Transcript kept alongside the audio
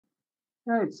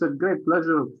Yeah, it's a great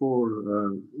pleasure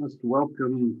for us to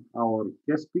welcome our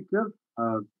guest speaker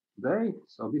today.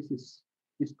 So this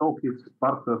talk is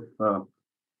part of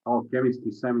our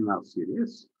chemistry seminar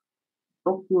series.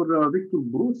 Dr. Victor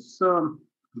Bruce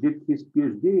did his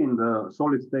PhD in the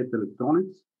solid state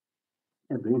electronics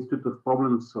at the Institute of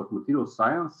Problems of Material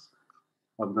Science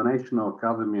of the National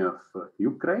Academy of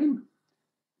Ukraine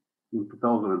in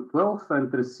 2012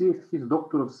 and received his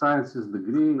Doctor of Sciences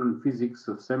degree in physics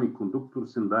of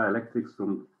semiconductors and dielectrics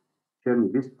from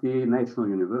Chernihiv National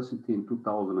University in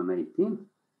 2018.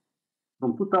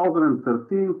 From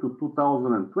 2013 to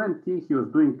 2020, he was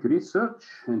doing research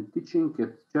and teaching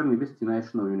at Chernihiv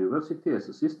National University as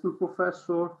assistant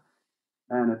professor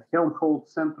and at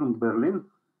Helmholtz Centrum Berlin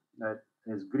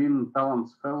as Green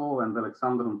Talents Fellow and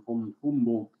Alexander von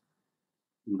Humboldt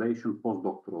Foundation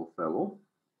Postdoctoral Fellow,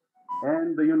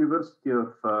 and the University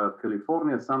of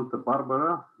California, Santa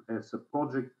Barbara as a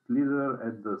project leader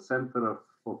at the Center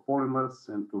for Polymers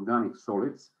and Organic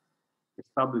Solids,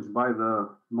 established by the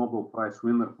Nobel Prize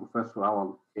winner, Professor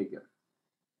Alan Hager.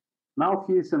 Now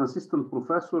he is an assistant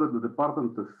professor at the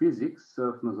Department of Physics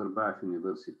of Nazarbayev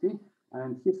University,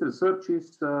 and his research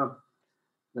is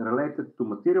related to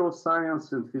material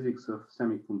science and physics of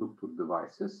semiconductor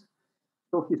devices.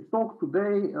 So his talk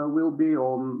today will be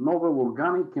on novel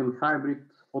organic and hybrid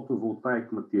photovoltaic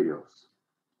materials.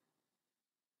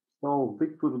 So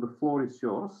Victor, the floor is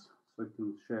yours, so you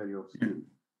can share your screen.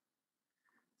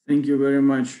 Thank you very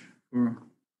much for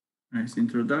a nice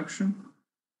introduction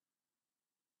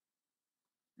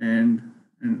and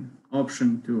an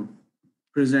option to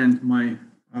present my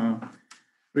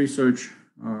research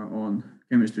on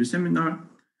chemistry seminar.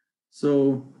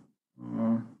 So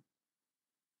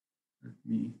let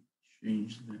me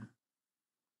change the.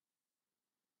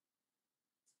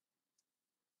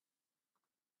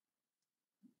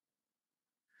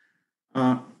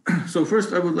 So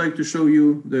first, I would like to show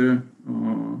you the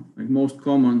most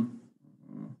common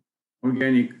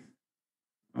organic,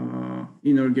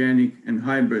 inorganic, and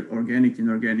hybrid organic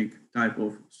inorganic type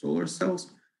of solar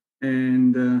cells.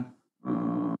 And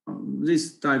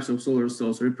these types of solar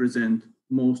cells represent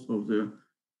most of the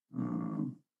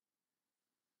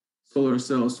solar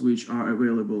cells which are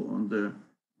available on the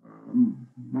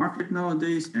market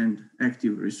nowadays, and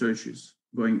active research is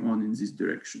going on in these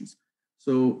directions.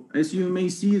 So as you may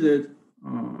see that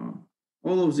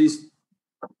all of these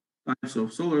types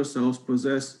of solar cells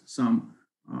possess some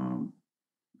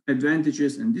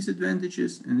advantages and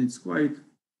disadvantages, and it's quite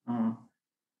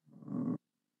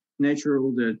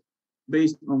natural that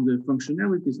based on the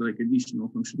functionalities, like additional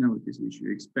functionalities which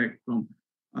you expect from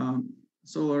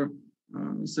solar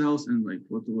cells and like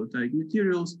photovoltaic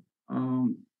materials,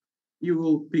 you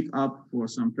will pick up for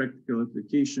some practical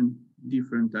application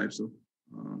different types of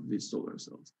these solar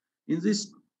cells. In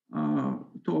this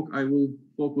talk, I will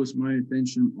focus my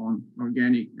attention on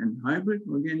organic and hybrid,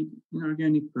 organic,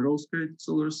 inorganic, perovskite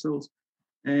solar cells,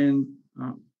 and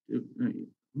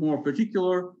more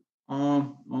particular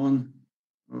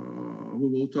we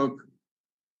will talk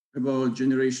about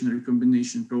generation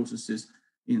recombination processes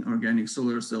in organic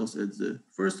solar cells at the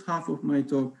first half of my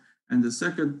talk, and the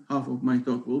second half of my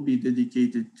talk will be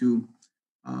dedicated to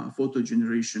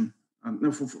photodegradation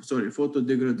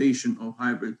of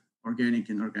hybrid organic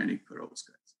and organic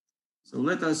perovskites. So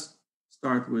let us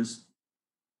start with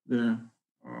the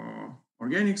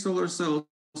organic solar cells,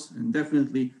 and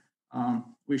definitely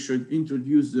we should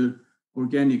introduce the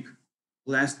organic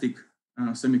plastic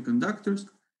semiconductors.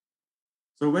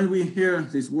 So when we hear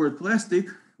this word plastic,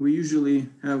 we usually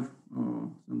have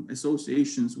some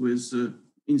associations with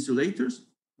insulators,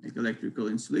 like electrical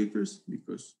insulators,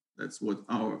 because that's what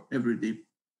our everyday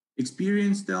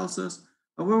experience tells us.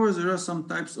 However, there are some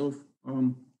types of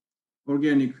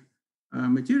organic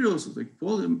materials, like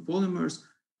polymers,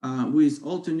 with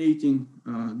alternating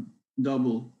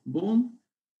double bond,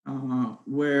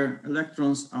 where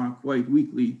electrons are quite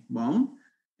weakly bound,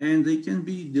 and they can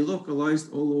be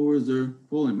delocalized all over the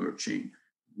polymer chain.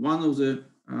 One of the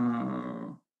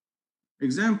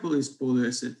example is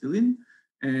polyacetylene,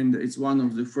 and it's one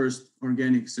of the first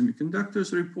organic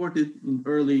semiconductors reported in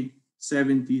early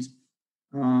 70s.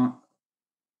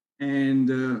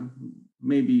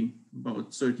 Maybe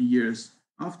about 30 years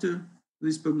after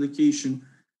this publication,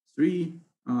 three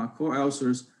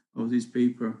co-authors of this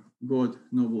paper got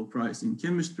Nobel Prize in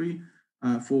Chemistry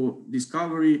for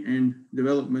discovery and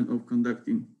development of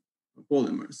conducting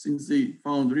polymers, since they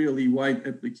found really wide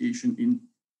application in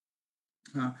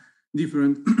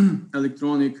different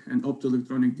electronic and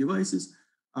optoelectronic devices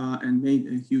and made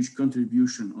a huge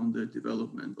contribution on the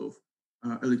development of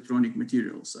electronic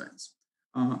material science.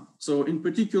 So in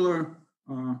particular,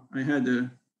 I had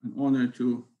an honor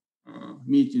to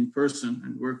meet in person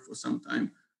and work for some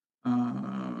time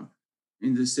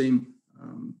in the same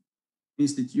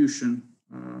institution,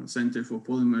 Center for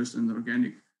Polymers and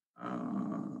Organic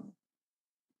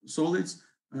Solids,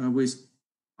 with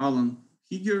Alan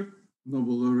Heger,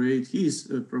 Nobel laureate. He is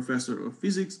a professor of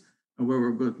physics,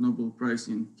 however, got Nobel Prize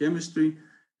in chemistry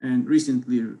and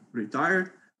recently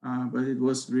retired. But it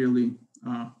was really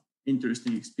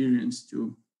interesting experience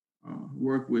to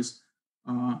work with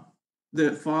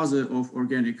the father of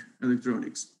organic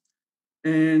electronics.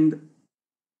 And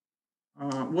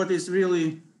what is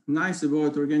really nice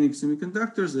about organic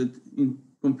semiconductors that in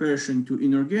comparison to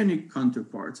inorganic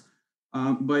counterparts,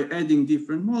 by adding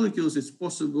different molecules, it's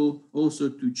possible also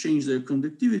to change their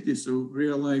conductivity, so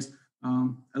realize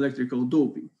electrical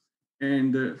doping.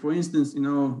 And for instance, in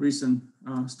our recent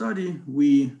study,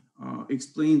 we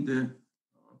explained the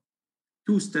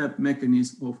two-step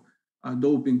mechanism of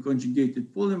doping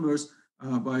conjugated polymers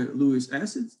by Lewis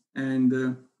acids, and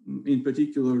in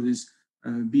particular this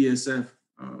BSF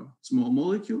small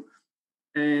molecule.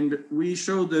 And we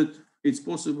showed that it's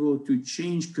possible to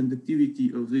change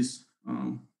conductivity of these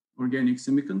organic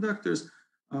semiconductors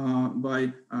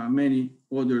by many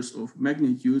orders of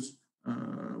magnitudes.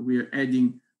 We are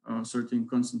adding a certain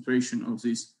concentration of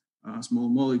these small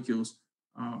molecules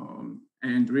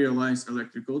and realize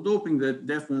electrical doping that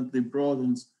definitely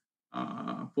broadens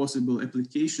possible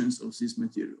applications of these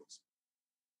materials.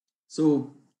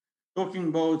 So talking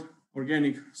about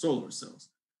organic solar cells.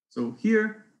 So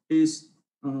here is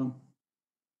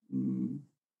some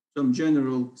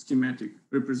general schematic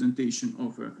representation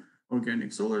of an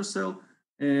organic solar cell.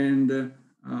 And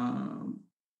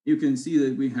you can see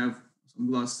that we have some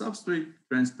glass substrate,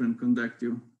 transparent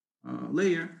conductive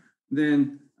layer,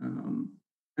 then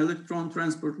electron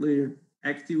transport layer,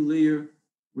 active layer,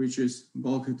 which is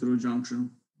bulk heterojunction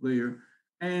layer,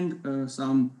 and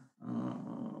some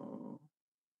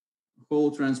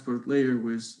hole transport layer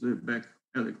with the back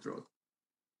electrode.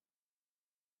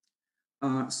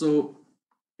 So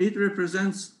it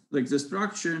represents like the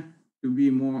structure to be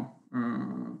more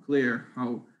clear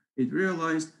how it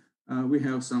realized. We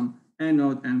have some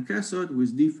anode and cathode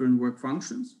with different work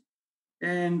functions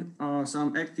and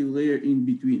some active layer in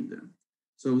between them.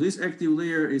 So this active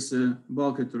layer is a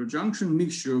bulk heterojunction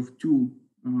mixture of two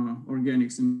organic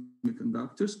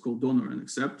semiconductors called donor and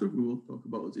acceptor. We will talk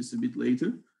about this a bit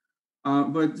later.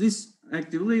 But this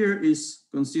active layer is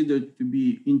considered to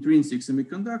be intrinsic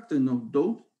semiconductor, not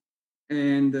doped.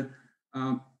 And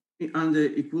under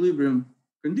equilibrium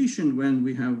condition, when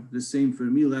we have the same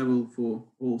Fermi level for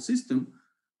all system,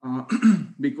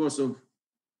 because of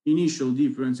initial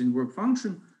difference in work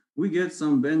function, we get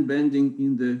some band bending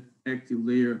in the active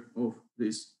layer of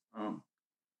this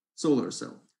solar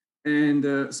cell.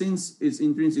 And since it's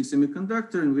intrinsic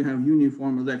semiconductor and we have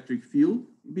uniform electric field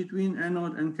between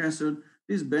anode and cathode,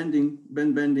 this band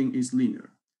bending is linear.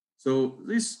 So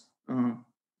this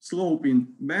slope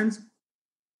in bands,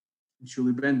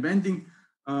 actually band bending,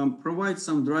 provides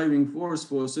some driving force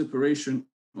for separation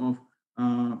of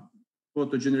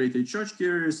photo-generated charge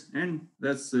carriers, and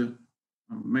that's the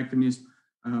mechanism,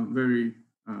 very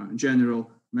general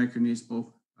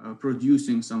mechanism of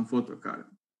producing some photocurrent.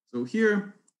 So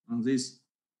here on this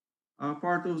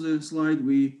part of the slide,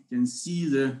 we can see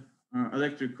the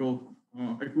electrical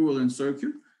equivalent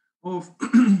circuit of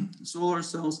solar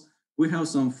cells. We have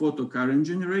some photocurrent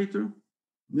generator,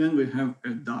 then we have a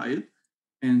diode,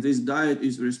 and this diode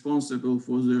is responsible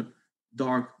for the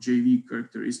dark JV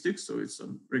characteristics, so it's a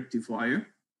rectifier.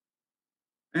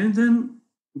 And then,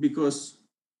 because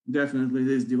definitely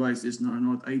this device is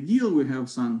not ideal, we have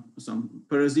some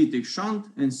parasitic shunt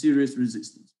and series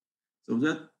resistance. So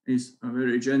that is a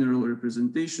very general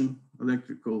representation,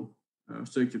 electrical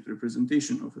circuit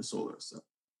representation of a solar cell.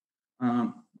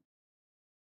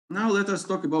 Now let us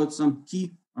talk about some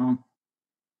key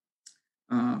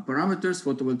parameters,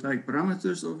 photovoltaic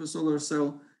parameters of a solar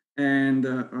cell. And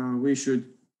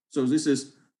so this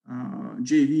is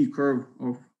JV curve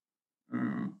of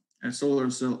a solar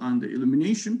cell under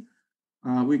illumination.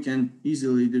 We can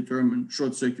easily determine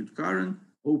short circuit current,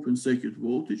 open circuit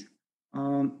voltage.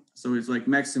 So it's like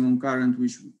maximum current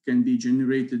which can be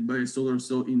generated by a solar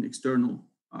cell in external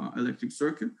electric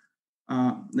circuit,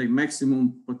 like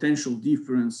maximum potential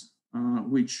difference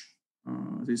which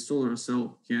this solar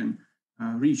cell can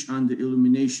reach under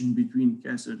illumination between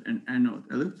cathode and anode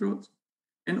electrodes.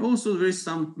 And also there is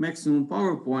some maximum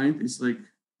power point. It's like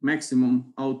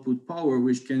maximum output power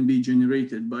which can be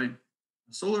generated by a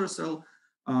solar cell.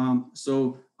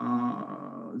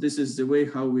 This is the way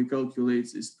how we calculate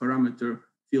this parameter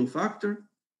fill factor.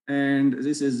 And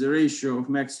this is the ratio of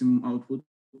maximum output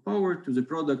power to the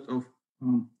product of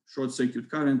short circuit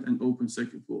current and open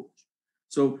circuit voltage.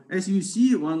 So as you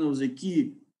see, one of the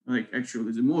key,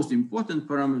 actually the most important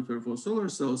parameter for solar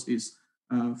cells is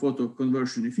photo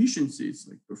conversion efficiency. It's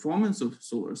like performance of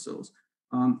solar cells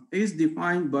is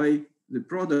defined by the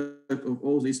product of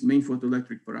all these main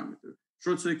photoelectric parameters: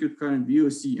 short circuit current,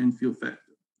 VOC, and fill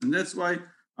factor. And that's why,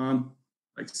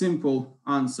 simple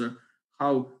answer,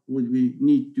 how would we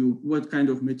need to, what kind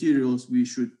of materials we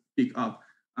should pick up,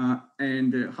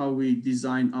 and how we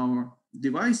design our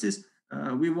devices.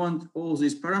 We want all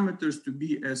these parameters to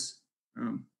be as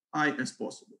high as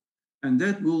possible. And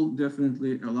that will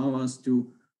definitely allow us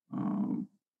to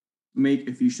make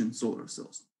efficient solar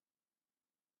cells.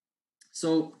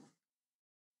 So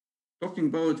talking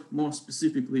about more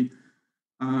specifically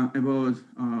about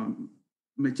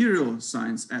material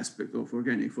science aspect of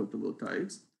organic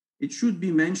photovoltaics, it should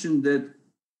be mentioned that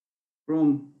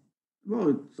from, well,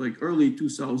 it's like early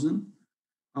 2000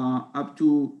 up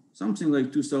to something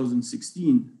like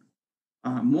 2016,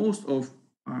 most of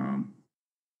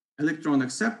electron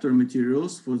acceptor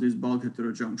materials for these bulk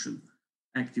heterojunction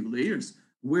active layers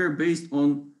were based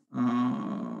on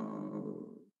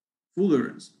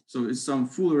fullerenes. So it's some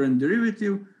fullerene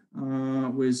derivative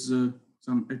with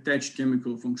some attached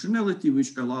chemical functionality,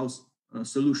 which allows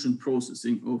solution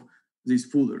processing of these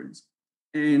fullerenes.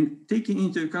 And taking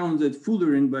into account that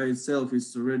fullerene by itself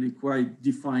is already quite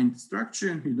defined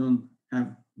structure, you don't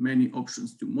have many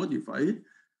options to modify it.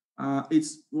 It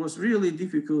was really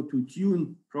difficult to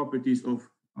tune properties of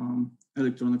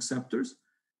electron acceptors.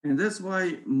 And that's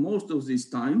why most of this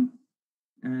time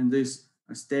and this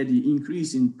steady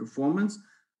increase in performance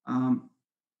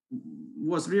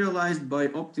was realized by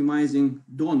optimizing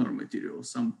donor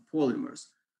materials, some polymers,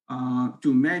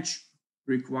 to match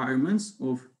requirements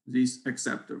of this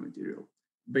acceptor material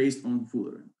based on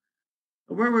fullerene.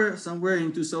 However, somewhere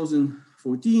in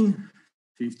 2014,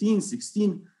 15,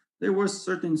 16, there was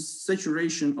certain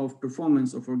saturation of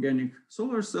performance of organic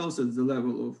solar cells at the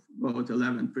level of about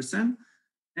 11%.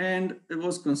 And it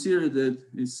was considered that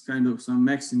it's kind of some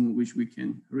maximum which we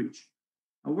can reach.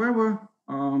 However,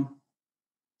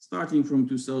 starting from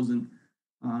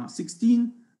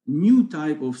 2016, new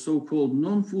type of so-called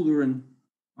non-fullerene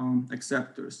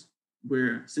acceptors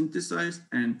were synthesized,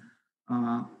 and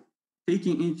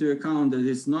taking into account that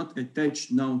it's not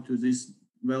attached now to this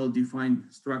well-defined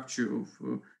structure of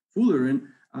fullerene,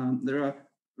 there are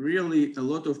really a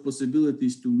lot of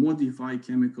possibilities to modify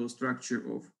chemical structure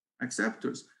of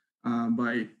acceptors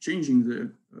by changing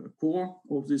the core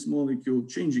of this molecule,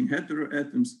 changing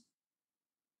heteroatoms,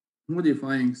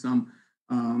 modifying some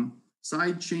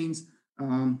side chains,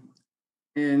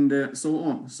 and so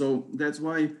on. So that's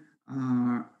why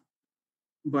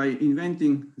by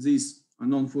inventing these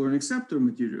non-fullerene acceptor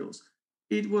materials,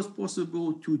 it was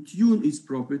possible to tune its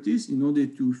properties in order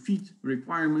to fit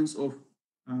requirements of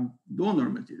donor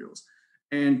materials.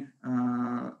 And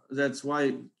that's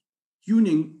why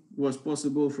tuning was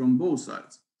possible from both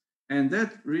sides. And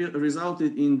that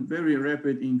resulted in very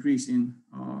rapid increase in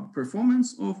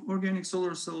performance of organic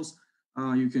solar cells.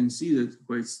 You can see that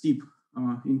quite steep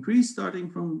increase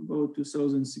starting from about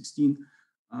 2016.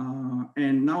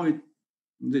 And now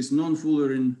this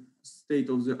non-fullerene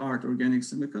state-of-the-art organic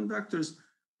semiconductors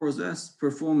possess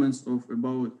performance of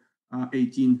about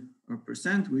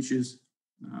 18%, which is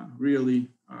really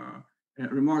a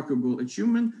remarkable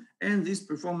achievement. And this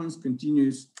performance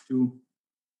continues to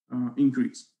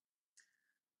increase.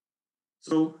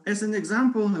 So as an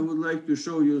example, I would like to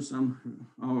show you some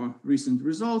our recent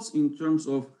results in terms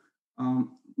of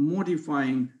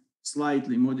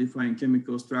slightly modifying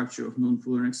chemical structure of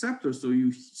non-fullerene acceptors. So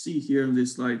you see here on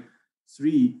this slide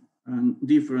 3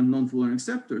 different non-fullerene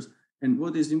acceptors. And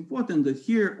what is important that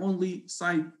here only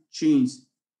side chains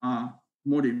are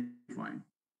modifying.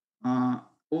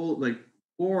 All like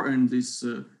core and this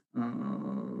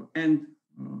end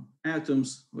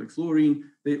atoms like fluorine,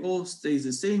 they all stay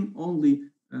the same, only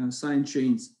side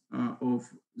chains of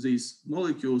these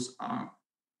molecules are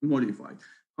modified.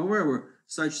 However,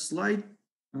 such slight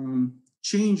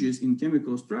changes in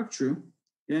chemical structure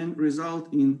can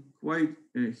result in quite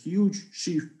a huge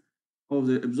shift of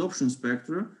the absorption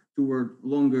spectra toward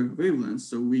longer wavelengths.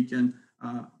 So we can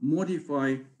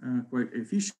modify quite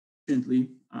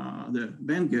efficiently the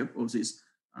band gap of these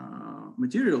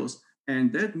materials.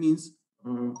 And that means,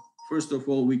 first of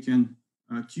all, we can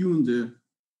tune the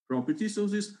properties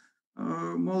of these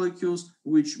molecules,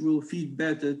 which will fit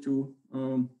better to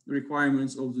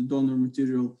requirements of the donor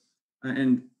material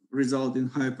and result in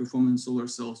higher performance solar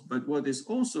cells. But what is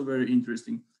also very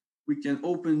interesting, we can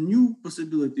open new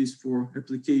possibilities for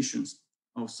applications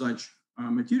of such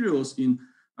materials in,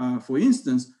 for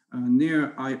instance, near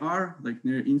IR, like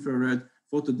near infrared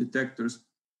photodetectors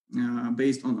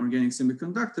based on organic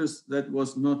semiconductors. That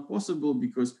was not possible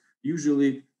because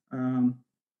usually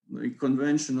like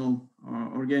conventional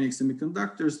organic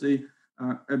semiconductors, they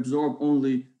absorb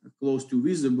only close to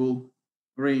visible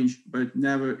range, but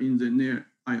never in the near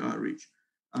IR reach.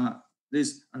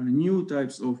 These new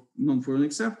types of non-photon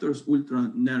acceptors,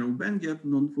 ultra narrow bandgap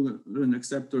non-photon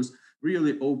acceptors,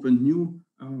 really open new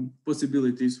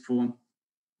possibilities for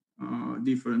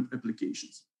different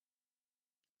applications.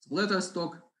 So let us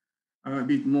talk a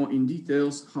bit more in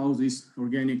details how these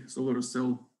organic solar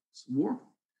cells work.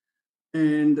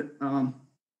 And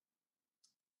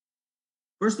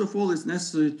first of all, it's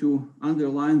necessary to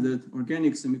underline that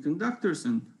organic semiconductors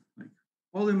and like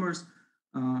polymers,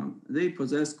 they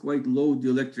possess quite low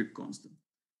dielectric constant.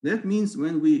 That means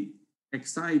when we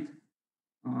excite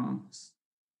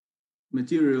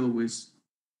material with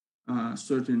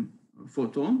certain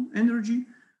photon energy,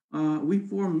 we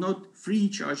form not free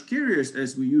charge carriers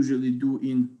as we usually do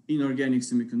in inorganic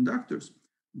semiconductors,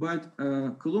 but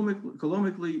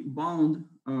coulombically bound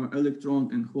electron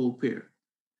and hole pair.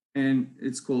 And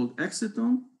it's called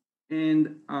exciton.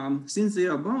 And since they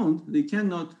are bound, they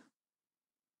cannot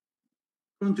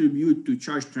contribute to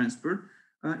charge transfer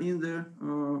in the,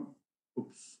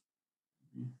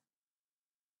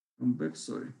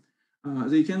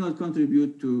 they cannot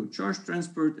contribute to charge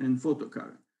transport and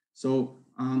photocurrent. So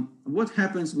what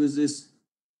happens with this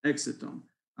exciton?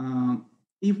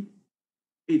 If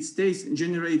it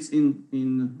generates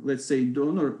in let's say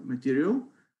donor material,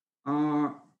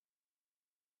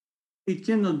 it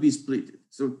cannot be split.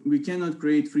 So we cannot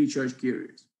create free charge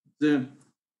carriers. The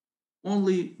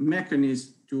only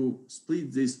mechanism to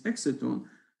split this exciton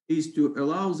is to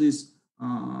allow this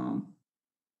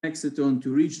exciton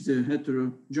to reach the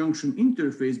heterojunction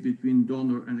interface between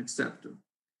donor and acceptor.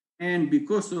 And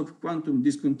because of quantum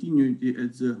discontinuity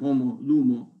at the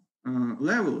HOMO-LUMO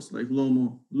levels, like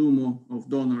LUMO of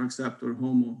donor acceptor,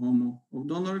 HOMO of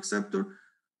donor acceptor,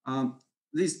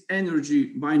 this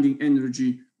energy, binding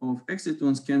energy of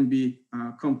excitons can be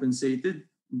compensated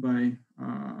by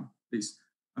this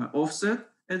offset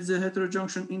at the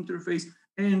heterojunction interface,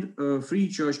 and free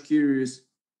charge carriers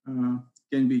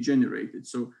can be generated.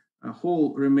 So a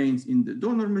hole remains in the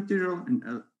donor material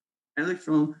and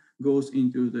electron goes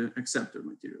into the acceptor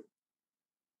material.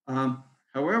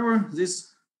 However,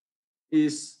 this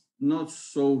is not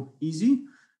so easy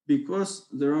because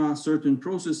there are certain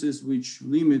processes which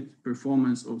limit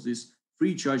performance of this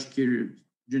free charge carrier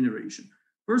generation.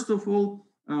 First of all,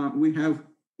 we have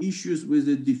issues with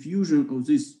the diffusion of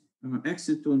this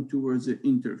exciton towards the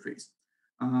interface.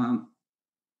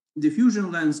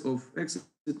 Diffusion length of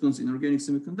excitons in organic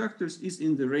semiconductors is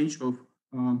in the range of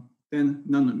 10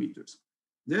 nanometers.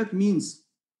 That means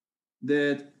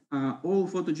that all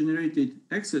photogenerated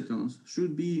excitons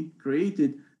should be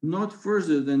created not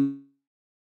further than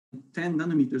 10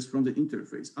 nanometers from the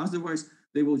interface. Otherwise,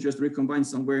 they will just recombine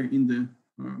somewhere in the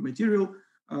material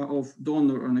of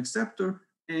donor or an acceptor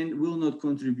and will not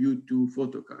contribute to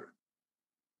photocurrent.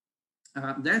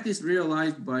 That is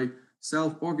realized by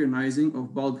self-organizing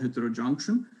of bulk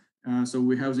heterojunction. So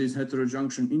we have this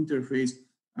heterojunction interface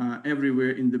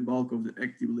everywhere in the bulk of the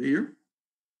active layer.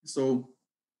 So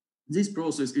this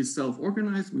process is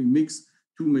self-organized. We mix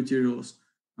two materials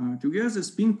together,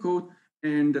 spin coat,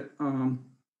 and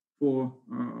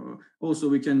also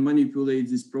we can manipulate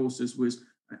this process with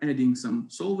adding some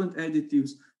solvent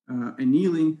additives,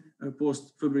 annealing,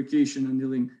 post-fabrication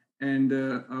annealing, and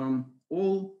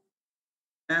all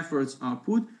efforts are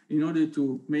put in order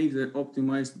to make the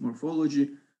optimized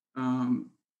morphology,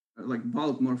 like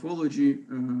bulk morphology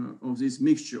of this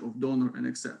mixture of donor and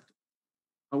acceptor.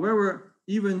 However,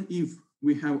 even if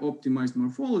we have optimized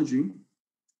morphology,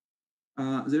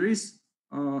 there is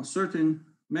a certain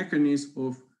mechanism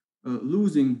of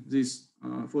losing these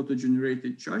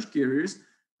photogenerated charge carriers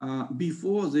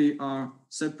before they are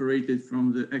separated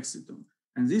from the exciton.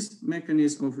 And this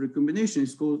mechanism of recombination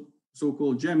is called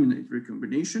so-called geminate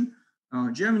recombination.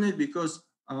 Geminate because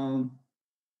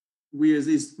with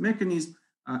this mechanism,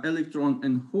 electron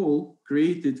and hole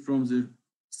created from the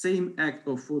same act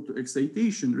of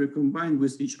photoexcitation recombine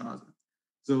with each other.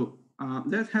 So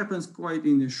that happens quite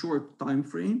in a short time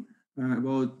frame,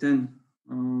 about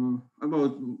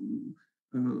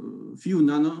few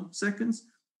nanoseconds,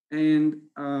 and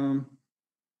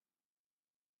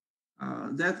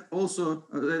that also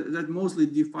that mostly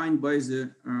defined by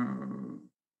the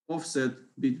offset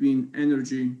between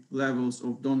energy levels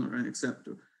of donor and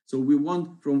acceptor. So we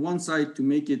want from one side to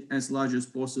make it as large as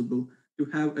possible, to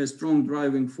have a strong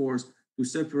driving force to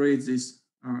separate this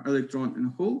electron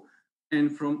and hole.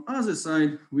 And from other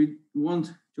side, we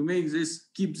want to make this,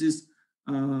 keep this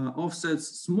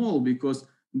offsets small, because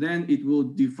then it will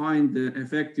define the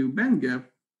effective band gap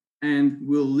and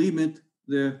will limit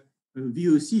the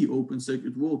VOC, open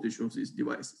circuit voltage, of these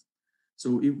devices.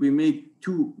 So if we make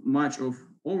too much of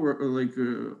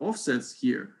offsets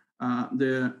here,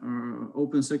 the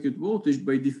open circuit voltage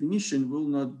by definition will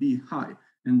not be high,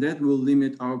 and that will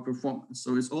limit our performance.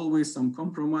 So it's always some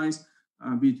compromise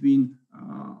between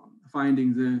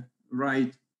finding the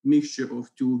right mixture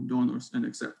of two donors and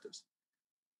acceptors.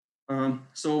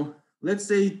 So let's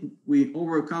say we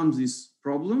overcome this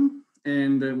problem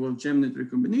and well, geometry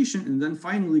recombination, and then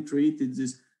finally created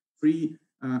this free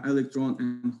electron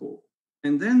and hole.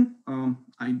 And then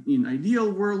in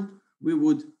ideal world, we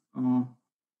would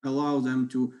allow them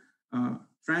to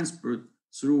transport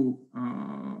through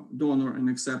donor and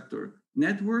acceptor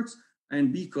networks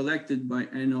and be collected by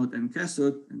anode and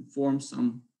cathode and form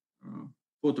some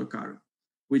photocurrent,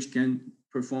 which can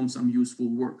perform some useful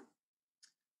work.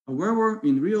 However,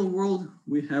 in real world,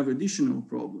 we have additional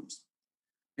problems.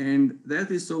 And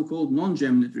that is so-called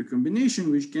non-geometry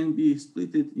recombination, which can be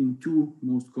split in two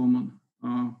most common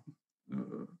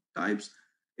types.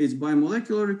 It's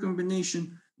bimolecular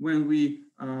recombination, when we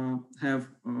have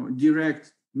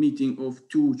direct meeting of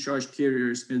two charge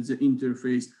carriers at the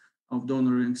interface of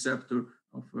donor and acceptor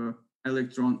of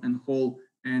electron and hole,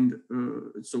 and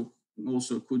so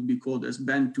also could be called as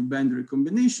band-to-band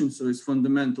recombination. So it's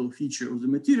fundamental feature of the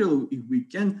material. If we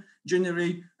can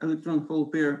generate electron-hole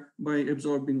pair by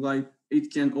absorbing light,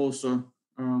 it can also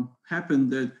happen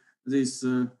that this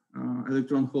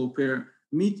electron-hole pair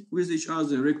meet with each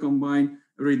other, recombine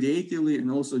radiatively, and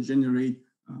also generate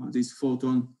this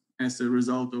photon as a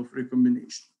result of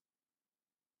recombination.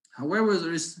 However,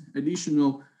 there is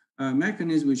additional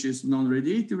mechanism, which is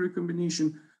non-radiative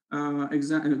recombination.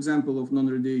 Example of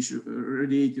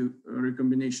non-radiative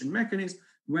recombination mechanism,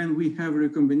 when we have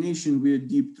recombination with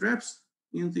deep traps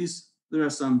in this, there are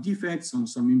some defects and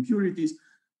some impurities,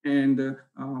 and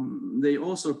they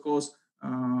also cause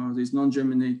these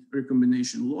non-geminate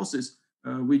recombination losses,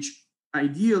 which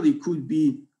ideally could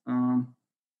be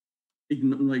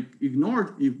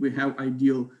ignored if we have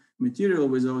ideal material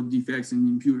without defects and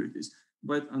impurities.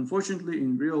 But unfortunately,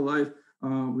 in real life,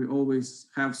 we always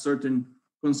have certain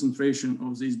concentration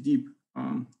of these deep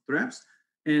traps,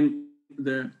 and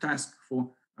the task for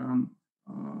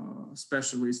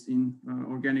specialists in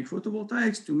organic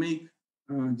photovoltaics to make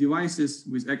devices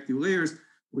with active layers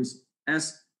with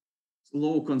as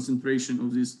low concentration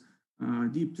of these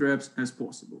deep traps as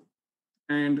possible.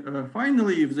 And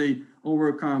finally, if they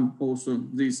overcome also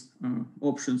these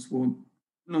options for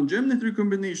non-geminate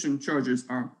recombination, charges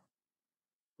are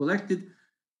collected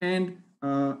and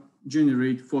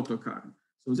generate photocurrent.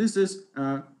 So this is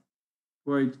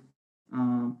quite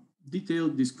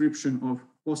detailed description of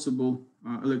possible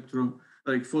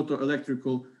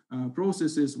photoelectrical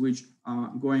processes which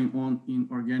are going on in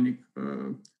organic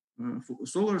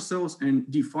solar cells and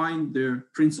define their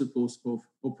principles of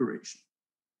operation.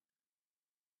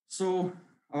 So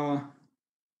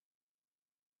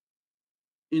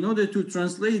in order to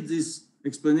translate this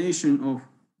explanation of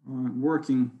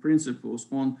working principles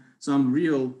on some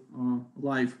real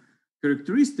life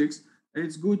characteristics,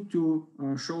 it's good to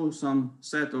show some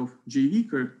set of JV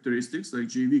characteristics, like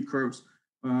JV curves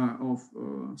of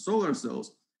solar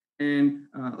cells. And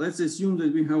let's assume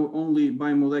that we have only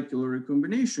bimolecular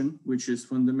recombination, which is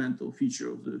fundamental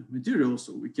feature of the material,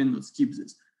 so we cannot skip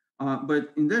this.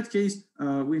 But in that case,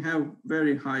 we have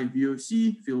very high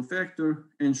VOC, fill factor,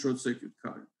 and short circuit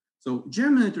current. So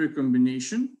geminate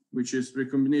recombination, which is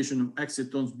recombination of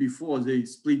excitons before they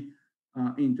split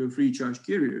into free charge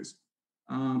carriers,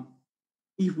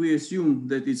 if we assume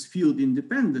that it's field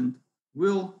independent,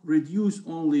 will reduce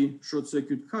only short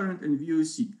circuit current and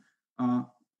VOC.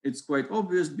 It's quite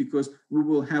obvious because we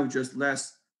will have just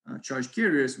less charge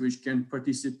carriers which can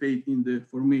participate in the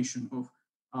formation of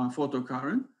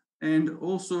photocurrent. And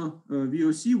also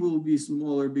VOC will be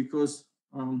smaller because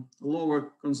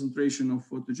lower concentration of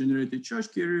photogenerated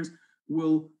charge carriers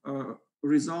will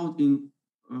result in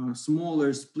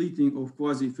smaller splitting of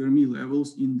quasi-Fermi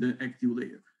levels in the active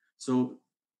layer. So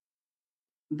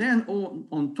then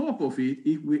on top of it,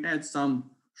 if we add some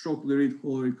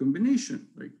Shockley-Reed-Hall recombination,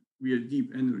 like via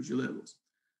deep energy levels,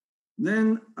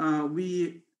 then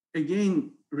we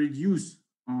again reduce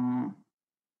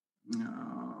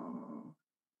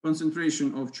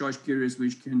concentration of charge carriers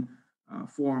which can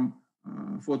form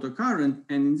photocurrent.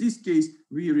 And in this case,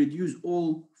 we reduce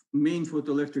all main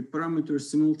photoelectric parameters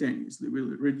simultaneously.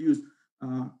 We'll reduce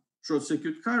short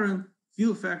circuit current,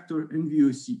 fill factor, and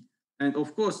VOC. And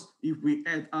of course, if we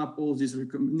add up all these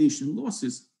recombination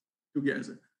losses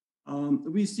together,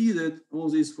 we see that all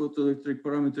these photoelectric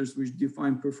parameters which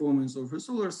define performance of a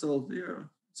solar cell, they are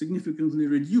significantly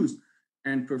reduced,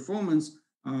 and performance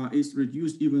is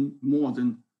reduced even more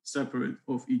than separate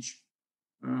of each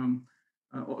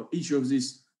of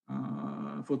these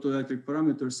photoelectric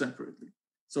parameters separately.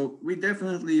 So we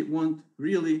definitely want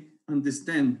really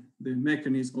understand the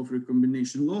mechanism of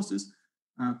recombination losses,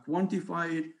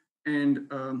 quantify it, and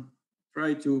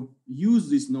try to use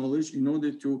this knowledge in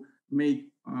order to make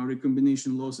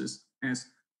recombination losses as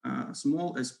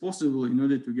small as possible in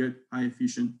order to get high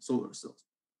efficient solar cells.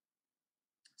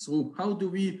 So how do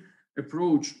we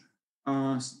approach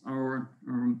our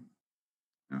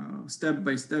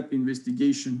step-by-step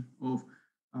investigation of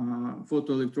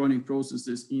photoelectronic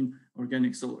processes in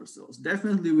organic solar cells?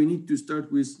 Definitely we need to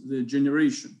start with the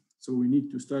generation. So we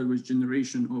need to start with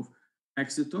generation of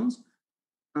excitons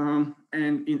and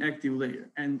in active layer.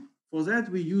 And for that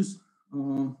we use,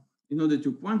 in order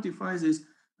to quantify this,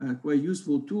 quite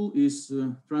useful tool is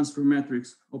transfer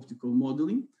matrix optical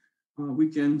modeling. We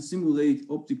can simulate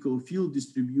optical field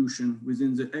distribution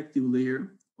within the active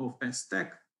layer of a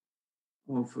stack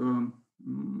of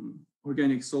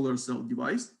organic solar cell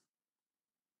device.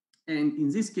 And in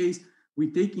this case,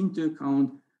 we take into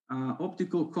account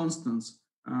optical constants,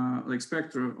 like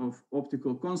spectra of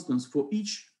optical constants for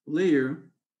each layer,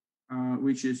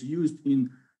 which is used in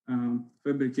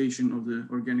fabrication of the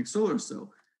organic solar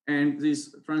cell. And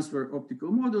this transfer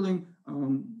optical modeling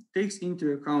takes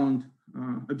into account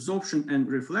absorption and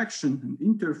reflection and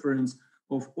interference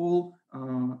of all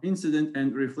incident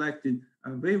and reflected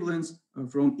wavelengths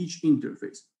from each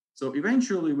interface. So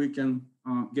eventually we can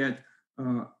get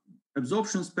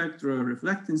absorption spectra,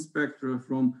 reflecting spectra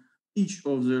from each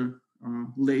of the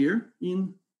layer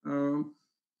in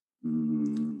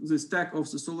the stack of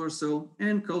the solar cell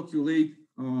and calculate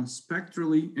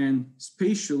spectrally and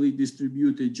spatially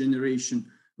distributed generation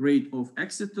rate of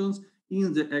excitons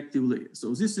in the active layer.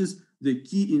 So this is the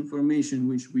key information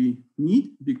which we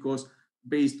need, because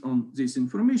based on this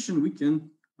information, we can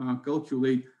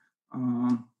calculate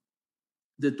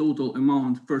the total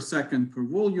amount per second per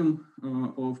volume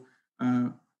of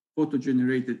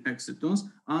photo-generated excitons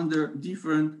under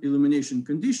different illumination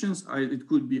conditions. It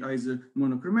could be either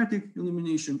monochromatic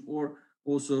illumination or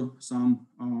also some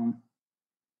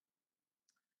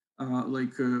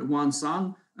one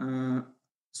sun,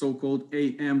 so-called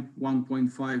AM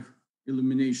 1.5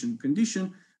 illumination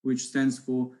condition, which stands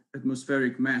for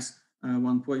atmospheric mass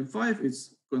 1.5.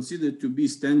 It's considered to be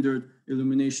standard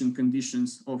illumination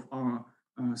conditions of our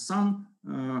sun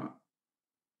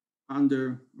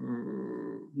under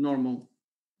normal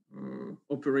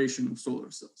operation of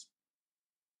solar cells.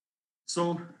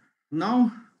 So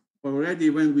now already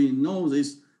when we know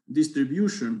this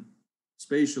distribution,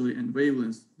 spatially and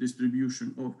wavelength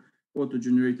distribution of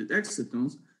photo-generated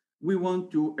excitons, we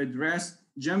want to address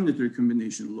geometry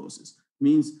combination losses.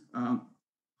 Means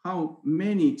how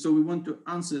many, so we want to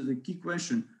answer the key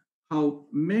question, how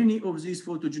many of these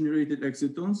photo-generated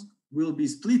excitons will be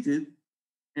splitted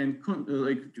and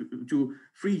to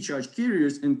free charge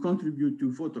carriers and contribute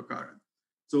to photocurrent.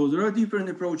 So there are different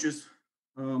approaches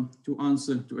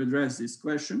to address this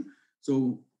question.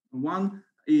 So one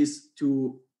is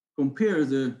to compare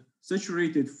the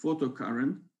saturated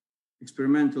photocurrent,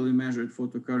 experimentally measured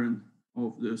photocurrent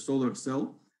of the solar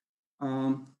cell,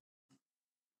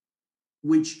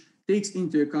 which takes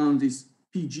into account this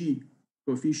PG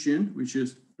coefficient, which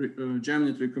is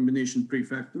geometry combination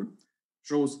prefactor,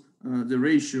 shows the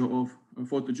ratio of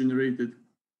photo-generated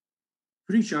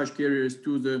free charge carriers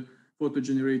to the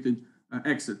photo-generated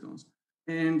excitons,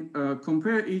 and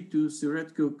compare it to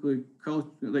theoretically,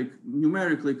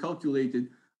 numerically calculated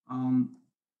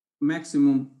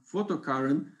maximum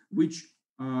photocurrent, which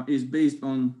is based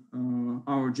on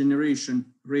our generation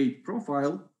rate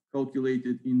profile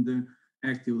calculated in the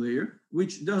active layer,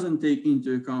 which doesn't take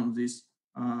into account this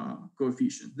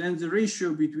coefficient. Then the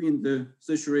ratio between the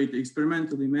saturated,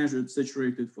 experimentally measured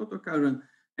saturated photocurrent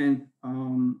and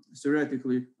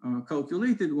theoretically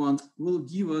calculated one will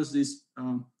give us this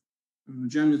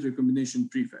geometry combination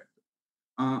prefactor.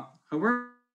 However,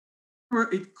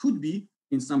 it could be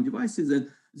in some devices that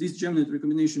this geometry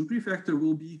combination prefactor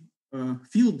will be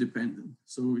field dependent.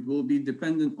 So it will be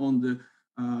dependent on the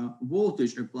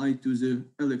voltage applied to the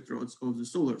electrodes of the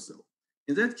solar cell.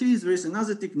 In that case, there is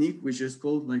another technique which is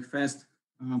called fast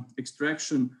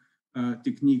extraction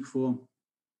technique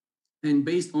and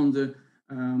based on the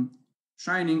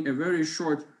shining a very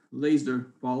short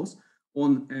laser pulse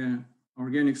on an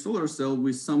organic solar cell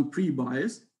with some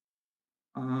pre-bias,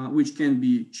 which can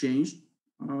be changed.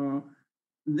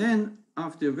 Then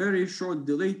after a very short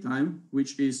delay time,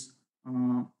 which is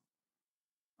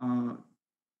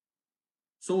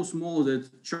so small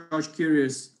that charge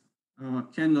carriers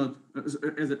cannot, as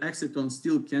an exciton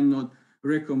still cannot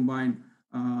recombine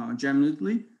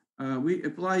geminately, we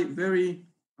apply very,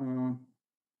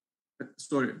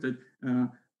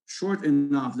 short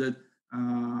enough that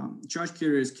charge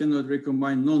carriers cannot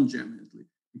recombine non-geminately,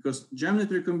 because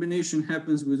geminate recombination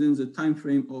happens within the time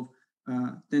frame of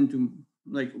 10 to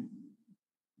like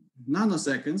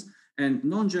nanoseconds, and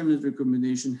non-geminate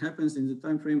recombination happens in the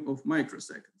time frame of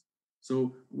microseconds.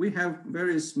 So we have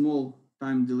very small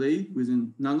time delay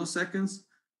within nanoseconds.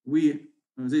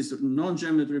 This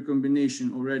non-geminate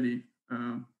recombination already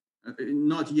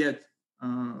not yet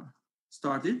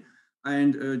started,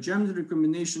 and geminate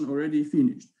recombination already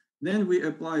finished. Then we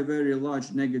apply very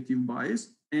large negative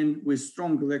bias, and with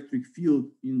strong electric field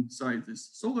inside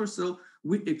this solar cell,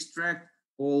 we extract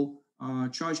all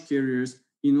charge carriers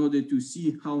in order to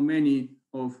see how many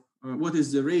of what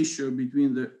is the ratio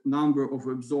between the number of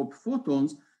absorbed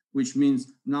photons, which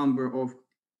means number of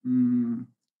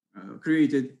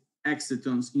created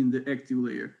excitons in the active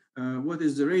layer. What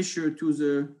is the ratio to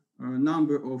the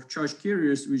number of charge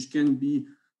carriers which can be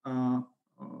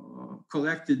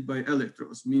collected by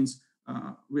electrodes? Means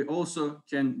we also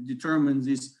can determine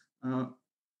this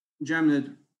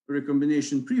geminate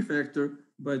recombination prefactor,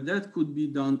 but that could be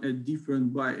done at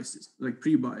different biases, like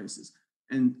pre-biases,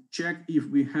 and check if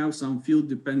we have some field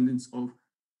dependence of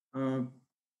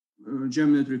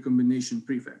geminate recombination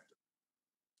prefactor.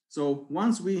 So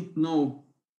once we know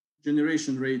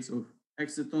generation rates of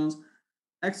excitons,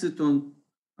 exciton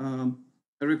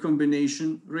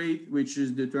recombination rate, which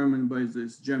is determined by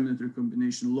this geminate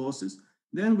recombination losses,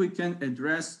 then we can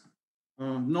address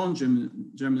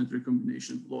non-geminate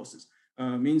recombination losses,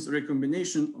 means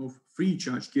recombination of free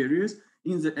charge carriers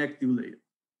in the active layer.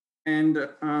 And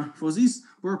for this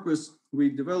purpose, we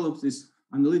developed this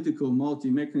analytical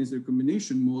multi-mechanism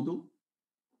recombination model,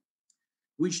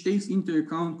 which takes into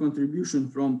account contribution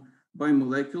from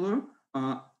bimolecular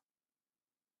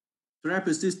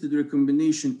trap-assisted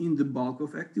recombination in the bulk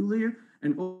of active layer.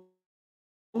 And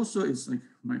also, it's like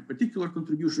my particular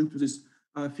contribution to this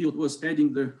field was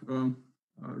adding the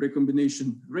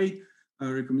recombination rate,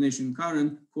 recombination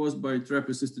current caused by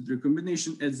trap-assisted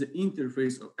recombination at the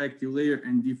interface of active layer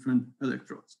and different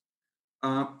electrodes.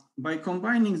 By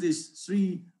combining these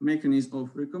three mechanisms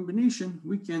of recombination,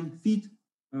 we can fit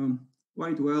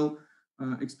quite well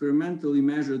experimentally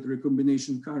measured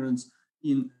recombination currents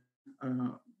in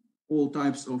all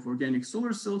types of organic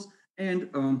solar cells. And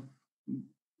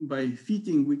by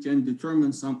fitting, we can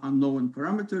determine some unknown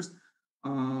parameters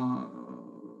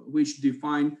which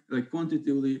define, like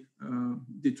quantitatively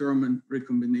determine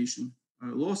recombination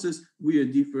losses via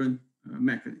different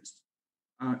mechanisms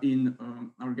in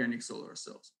organic solar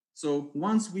cells. So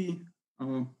once we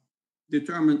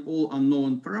determine all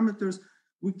unknown parameters,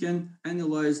 we can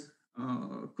analyze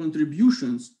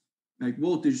contributions, like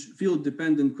voltage field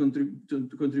dependent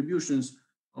contributions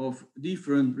of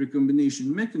different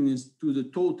recombination mechanisms to the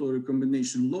total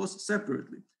recombination loss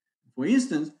separately. For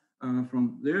instance,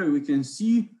 from there, we can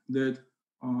see that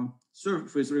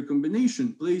surface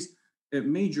recombination plays a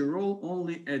major role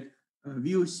only at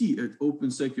VOC, at open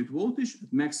circuit voltage,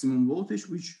 at maximum voltage,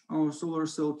 which our solar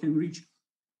cell can reach,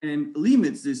 and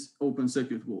limits this open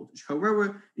circuit voltage.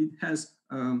 However, it has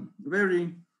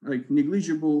very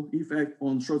negligible effect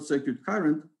on short circuit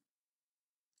current.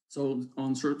 So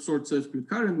on short circuit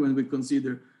current, when we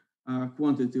consider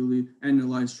quantitatively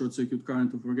analyzed short circuit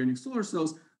current of organic solar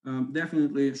cells,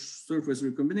 definitely surface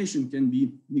recombination can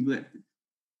be neglected.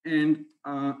 And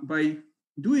by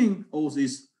doing all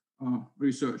this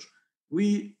research,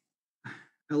 we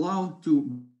allow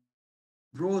to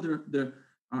broaden the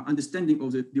understanding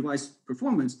of the device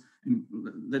performance, and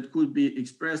that could be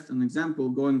expressed an example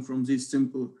going from this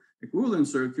simple equivalent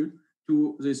circuit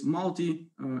to this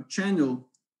multi-channel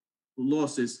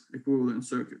losses equivalent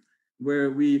circuit, where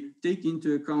we take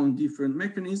into account different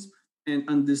mechanisms and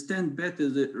understand better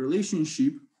the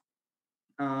relationship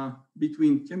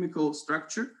between chemical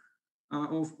structure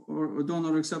of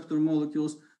donor receptor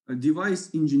molecules, device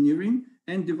engineering,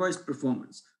 and device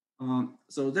performance.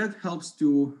 So that helps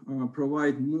to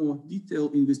provide more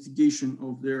detailed investigation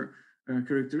of their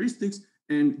characteristics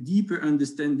and deeper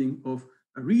understanding of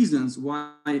reasons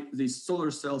why these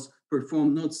solar cells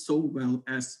perform not so well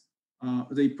as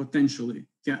they potentially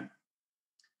can.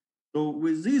 So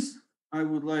with this, I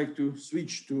would like to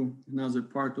switch to another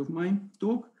part of my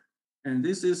talk, And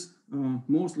this is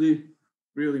mostly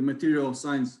really material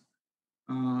science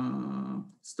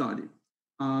study.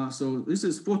 So this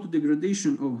is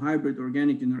photodegradation of hybrid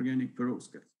organic and inorganic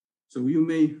perovskites. So you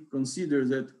may consider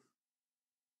that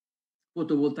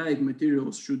photovoltaic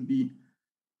materials should be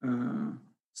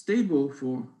stable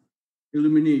for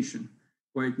illumination,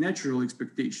 quite natural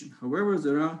expectation. However,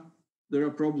 there are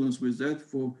problems with that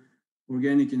for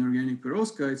organic and inorganic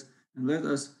perovskites, and let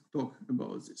us talk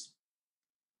about this.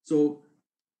 So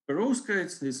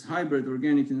perovskites, this hybrid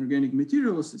organic and inorganic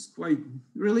materials, is quite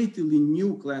relatively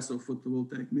new class of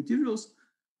photovoltaic materials,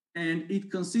 and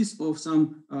it consists of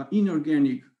some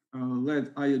inorganic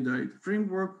lead iodide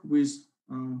framework with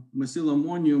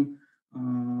methylammonium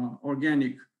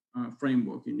organic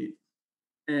framework in it.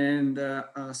 And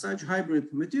such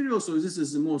hybrid materials, so this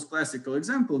is the most classical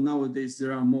example. Nowadays,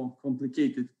 there are more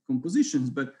complicated compositions,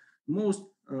 but most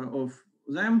of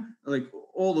them, like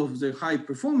all of the high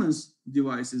performance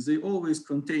devices, they always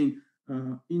contain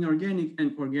inorganic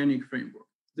and organic framework.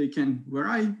 They can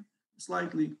vary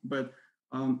slightly, but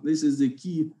this is the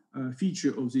key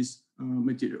feature of this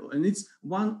material. And it's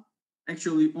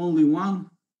actually only one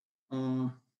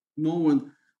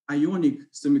known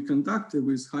ionic semiconductor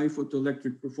with high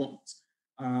photoelectric performance.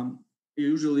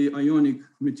 Usually ionic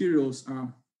materials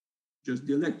are just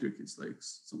dielectric, it's like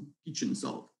some kitchen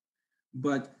salt.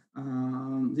 But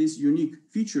these unique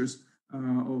features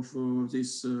of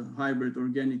this hybrid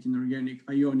organic and inorganic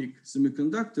ionic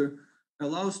semiconductor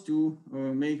allows to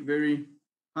make very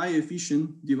high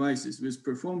efficient devices with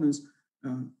performance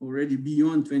already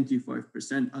beyond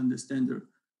 25% under standard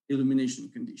illumination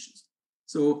conditions.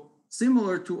 So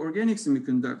similar to organic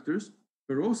semiconductors,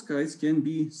 perovskites can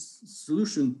be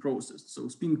solution processed, so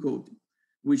spin coating,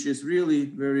 which is really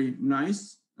very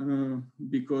nice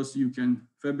because you can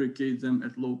fabricate them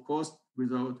at low cost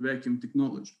without vacuum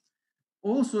technology.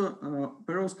 Also,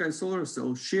 perovskite solar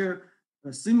cells share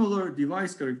a similar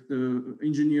device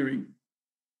engineering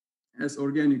as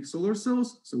organic solar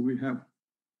cells. So we have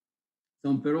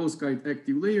some perovskite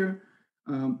active layer,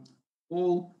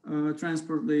 hole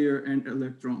transport layer, and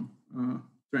electron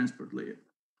transport layer.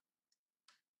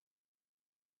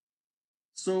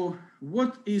 So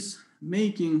what is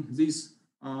making this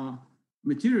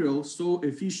material so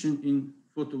efficient in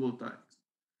photovoltaics?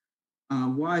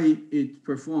 Why it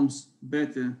performs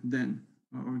better than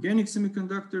organic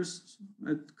semiconductors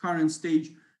at current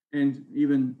stage, and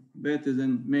even better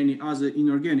than many other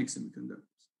inorganic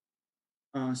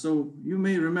semiconductors. So you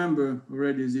may remember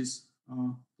already this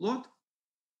plot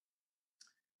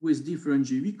with different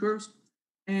GV curves.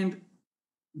 And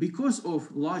because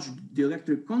of large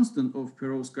dielectric constant of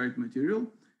perovskite material,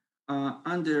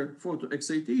 under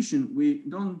photoexcitation, we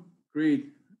don't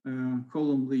create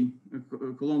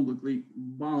coulombically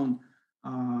bound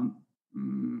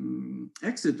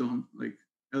exciton, like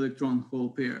electron-hole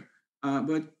pair,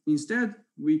 but instead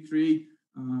we create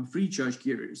free charge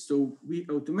carriers. So we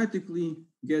automatically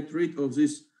get rid of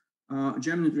this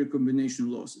geometry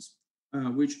combination losses,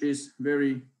 which is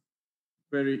very,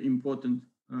 very important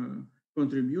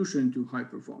contribution to high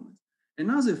performance.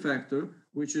 Another factor,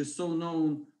 which is so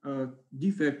known,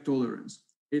 defect tolerance.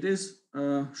 It is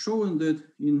shown that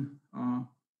in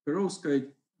perovskite,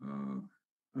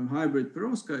 hybrid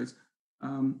perovskites,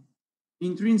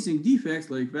 intrinsic defects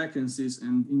like vacancies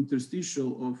and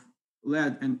interstitial of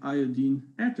lead and iodine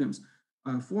atoms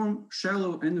form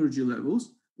shallow energy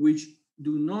levels, which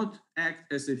do not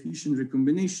act as efficient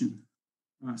recombination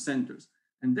centers.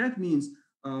 And that means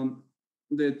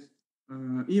that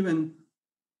even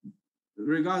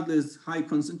regardless high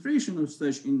concentration of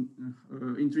such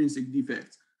intrinsic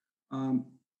defects,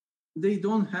 they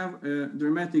don't have a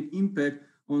dramatic impact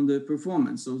on the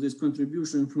performance. So this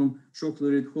contribution from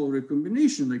Shockley-Reed-Hall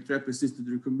recombination, like trap-assisted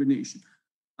recombination,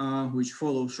 which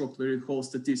follows Shockley-Reed-Hall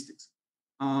statistics,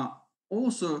 are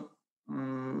also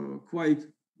quite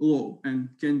low and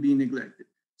can be neglected.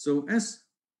 So as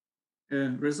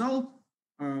a result,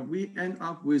 we end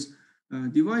up with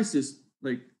devices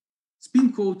like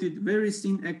spin-coated, very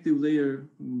thin active layer,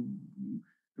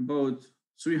 about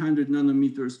 300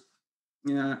 nanometers,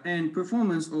 and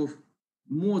performance of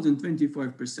more than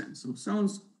 25%. So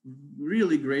sounds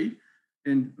really great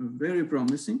and very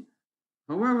promising.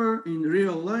 However, in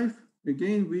real life,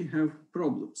 again, we have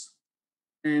problems.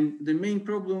 And the main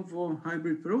problem for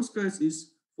hybrid perovskites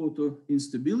is photo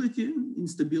instability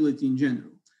in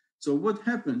general. So what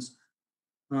happens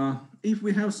if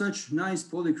we have such nice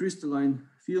polycrystalline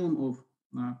film of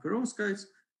perovskites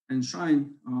and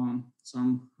shine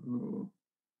some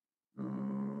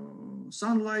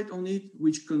sunlight on it,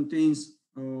 which contains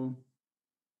a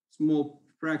small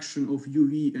fraction of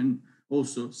UV and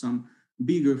also some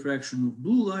bigger fraction of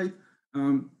blue light.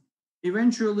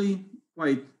 Eventually,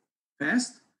 quite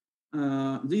fast,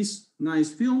 this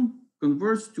nice film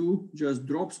converts to just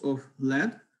drops of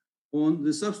lead on the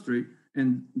substrate.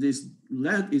 And this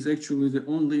lead is actually the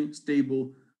only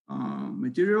stable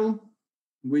material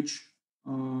which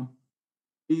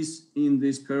is in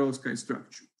this perovskite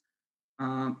structure.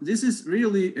 This is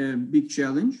really a big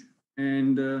challenge,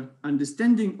 and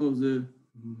understanding of the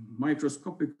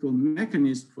microscopical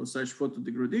mechanism for such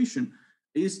photodegradation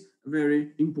is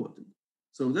very important.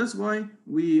 So that's why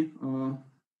we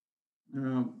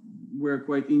were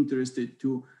quite interested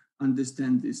to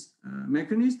understand this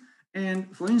mechanism.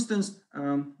 And for instance,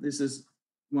 this is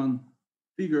one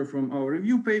figure from our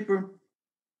review paper,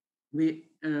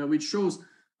 which shows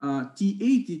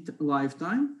T80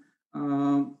 lifetime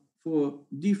for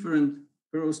different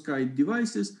perovskite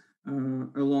devices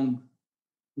along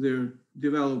their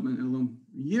development along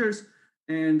years.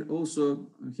 And also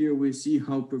here we see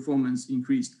how performance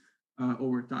increased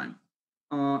over time.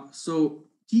 So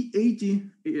T80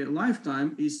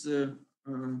 lifetime is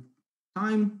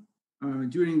time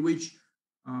during which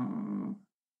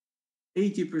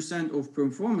 80% of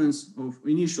performance, of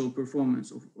initial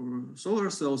performance of solar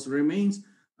cells remains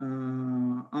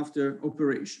after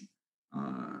operation.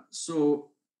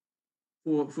 So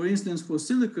for instance, for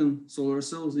silicon solar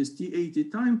cells, this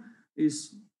T80 time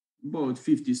is about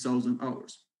 50,000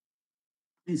 hours.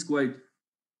 It's quite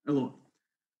a lot.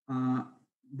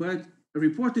 But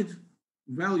reported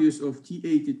values of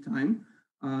T80 time,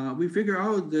 we figure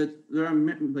out that there are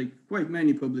quite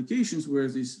many publications where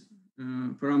this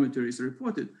parameter is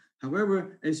reported.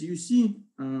 However, as you see,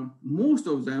 most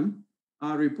of them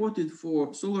are reported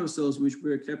for solar cells which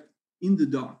were kept in the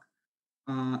dark,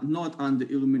 not under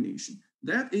illumination.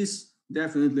 That is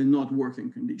definitely not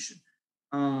working condition.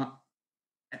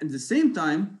 At the same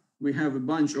time, we have a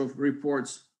bunch of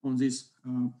reports on this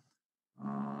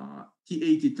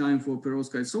T80 time for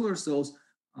perovskite solar cells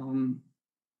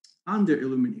under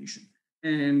illumination.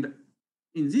 And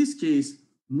in this case,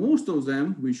 most of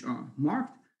them, which are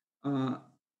marked,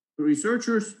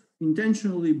 researchers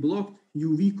intentionally blocked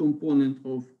UV component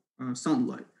of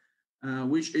sunlight,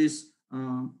 which is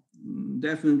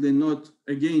definitely not,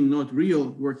 again, not real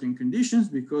working conditions,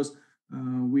 because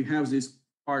we have this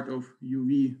part of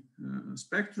UV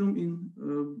spectrum in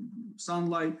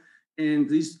sunlight, and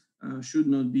this should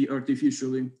not be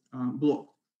artificially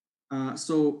blocked.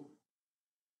 So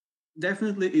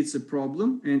definitely it's a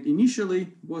problem, and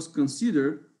initially was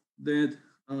considered that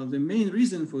the main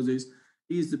reason for this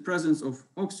is the presence of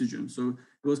oxygen. So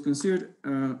it was considered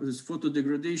this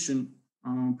photodegradation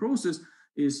process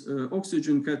is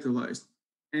oxygen catalyzed,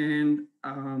 and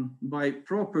by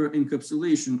proper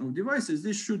encapsulation of devices,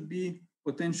 this should be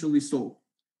potentially solved.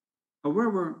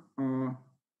 However,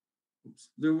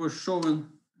 there was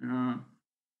shown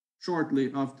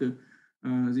shortly after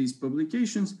these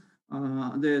publications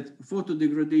that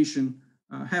photodegradation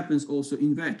happens also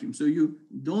in vacuum. So you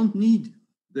don't need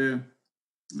the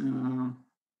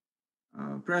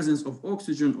presence of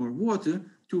oxygen or water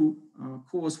to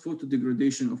cause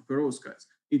photodegradation of perovskites.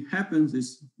 It happens,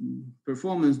 this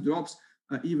performance drops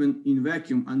even in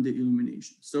vacuum under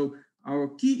illumination. So our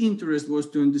key interest was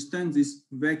to understand this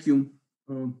vacuum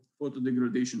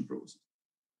photodegradation process.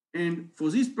 And for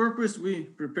this purpose, we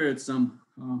prepared some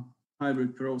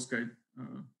hybrid perovskite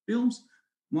films,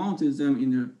 mounted them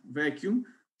in a vacuum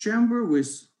chamber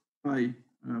with high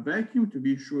vacuum to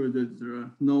be sure that there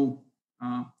are no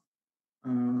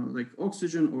like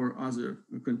oxygen or other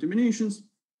contaminations,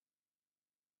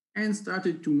 and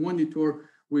started to monitor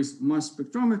with mass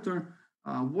spectrometer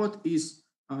what is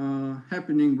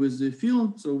happening with the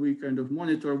film. So we kind of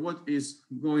monitor what is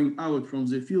going out from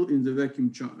the film in the vacuum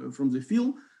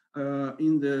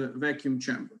in the vacuum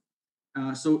chamber.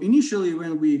 So initially,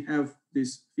 when we have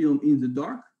this film in the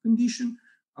dark condition,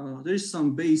 there is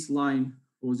some baseline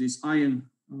for this ion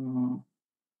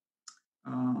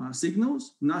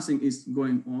signals. Nothing is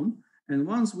going on. And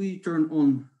once we turn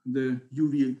on the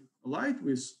UV light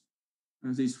with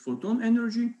this photon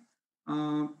energy,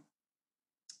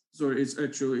 sorry, it's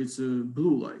a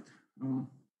blue light.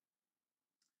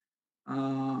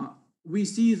 We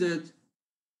see that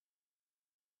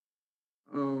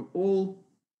all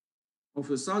of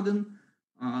a sudden,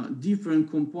 different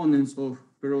components of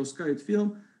perovskite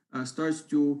film starts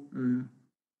to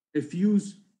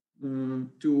effuse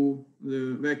to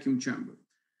the vacuum chamber.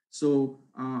 So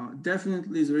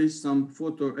definitely there is some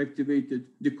photoactivated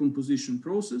decomposition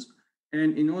process.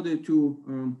 And in order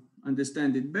to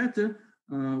understand it better,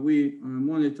 we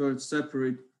monitored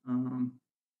separate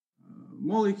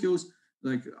molecules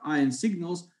like ion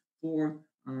signals for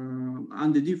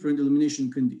under different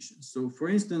illumination conditions. So for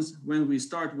instance, when we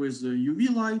start with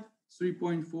UV light,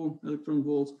 3.4 electron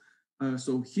volts,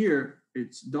 so here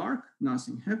it's dark,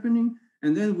 nothing happening,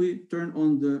 and then we turn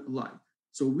on the light.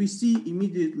 So we see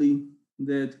immediately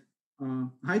that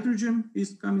hydrogen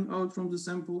is coming out from the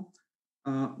sample,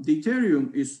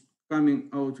 deuterium is coming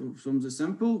out from the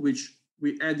sample, which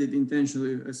we added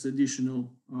intentionally as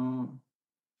additional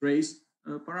trace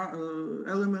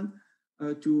element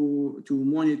to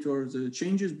monitor the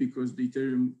changes, because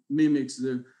deuterium mimics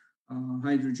the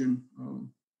hydrogen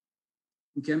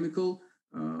chemical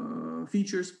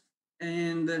features.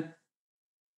 And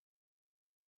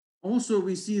also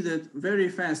we see that very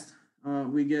fast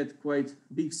we get quite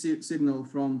big signal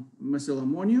from methyl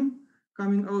ammonium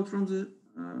coming out from the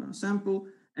sample,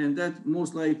 and that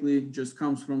most likely just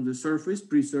comes from the surface,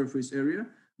 pre-surface area.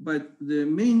 But the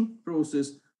main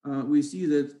process, we see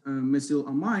that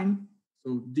methylamine,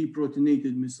 so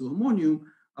deprotonated methyl ammonium,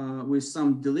 with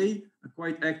some delay,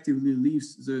 quite actively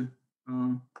leaves the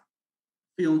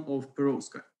film of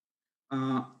perovskite.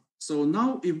 So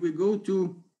now if we go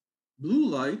to blue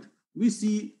light, we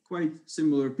see quite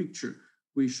similar picture.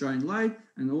 We shine light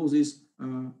and all these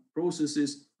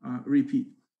processes repeat.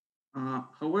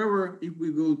 However, if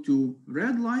we go to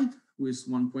red light with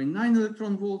 1.9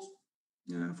 electron volts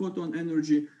photon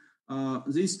energy,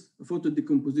 this photo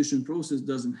decomposition process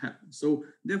doesn't happen. So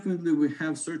definitely we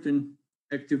have certain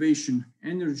activation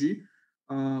energy,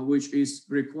 which is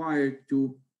required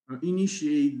to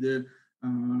initiate the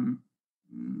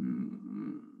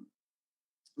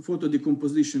photo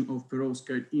decomposition of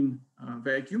perovskite in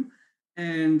vacuum.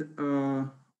 And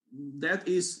that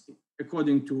is,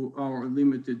 according to our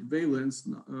limited valence,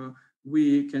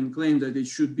 we can claim that it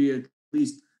should be at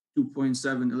least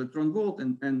 2.7 electron volt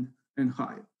and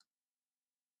higher.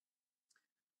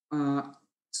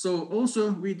 So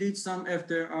also we did some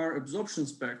FTIR absorption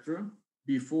spectra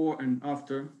before and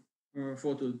after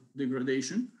photo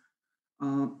degradation.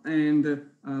 And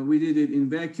we did it in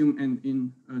vacuum and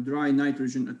in dry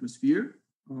nitrogen atmosphere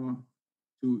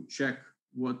to check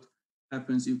what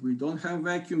happens if we don't have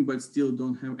vacuum, but still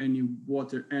don't have any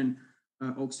water and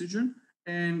oxygen.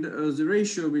 And the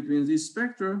ratio between these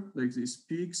spectra, like these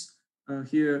peaks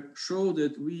here, show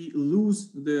that we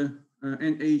lose the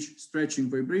NH stretching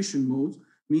vibration modes,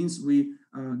 means we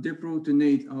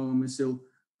deprotonate our methyl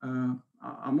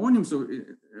ammonium, so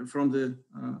from the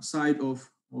side of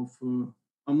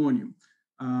ammonium.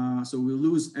 So we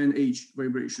lose NH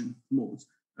vibration modes,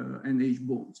 NH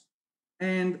bonds.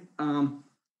 And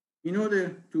in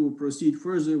order to proceed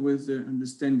further with the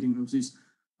understanding of this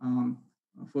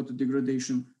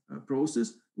photodegradation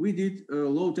process, we did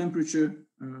low temperature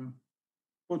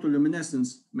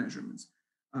photoluminescence measurements.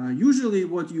 Usually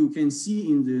what you can see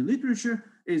in the literature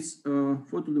is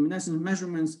photoluminescence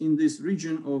measurements in this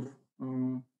region of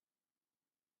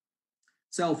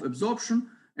self-absorption,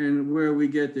 and where we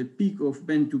get a peak of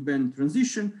band-to-band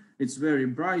transition. It's very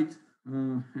bright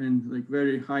and like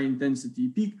very high intensity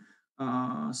peak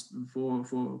for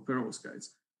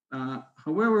perovskites.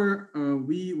 However,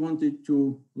 we wanted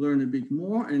to learn a bit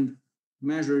more and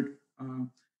measured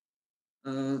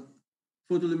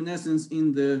photoluminescence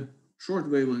in the short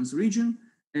wavelength region,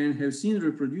 and have seen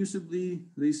reproducibly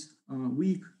these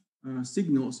weak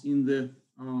signals in the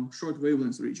short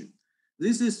wavelength region.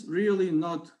 This is really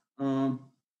not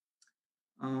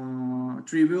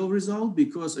trivial result,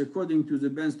 because according to the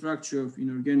band structure of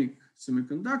inorganic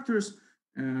semiconductors,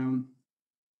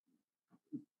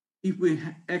 if we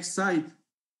excite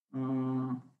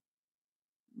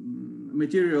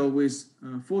material with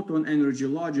photon energy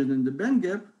larger than the band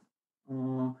gap,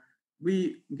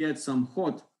 we get some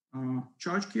hot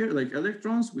charge carrier, like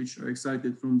electrons, which are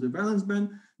excited from the valence band.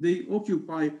 They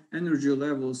occupy energy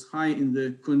levels high in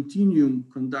the continuum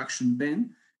conduction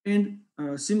band, and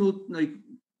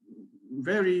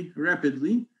very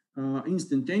rapidly,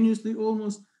 instantaneously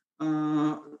almost,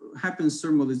 happens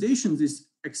thermalization. This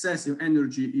excessive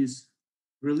energy is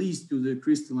released to the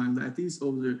crystalline lattice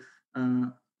of the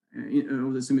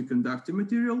semiconductor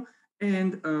material,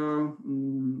 and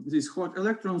these hot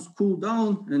electrons cool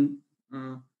down and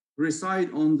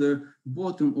reside on the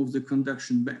bottom of the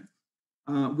conduction band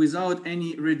without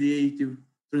any radiative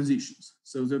transitions.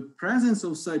 So the presence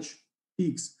of such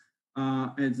peaks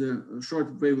at the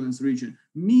short wavelength region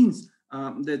means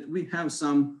that we have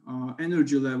some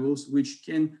energy levels which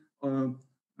can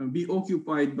be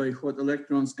occupied by hot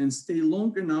electrons and stay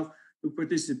long enough to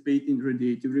participate in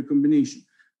radiative recombination.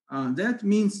 That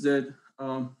means that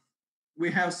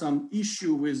we have some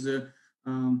issue with the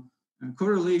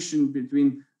correlation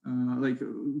between like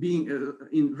being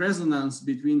in resonance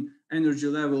between energy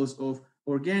levels of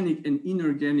organic and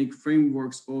inorganic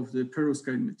frameworks of the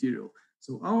perovskite material.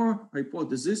 So our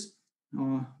hypothesis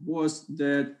was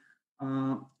that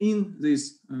in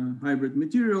this hybrid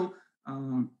material,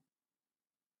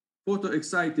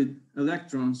 photoexcited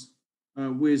electrons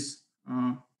with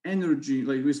energy,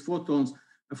 like with photons,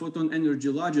 a photon energy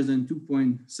larger than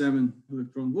 2.7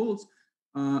 electron volts,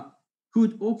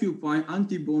 could occupy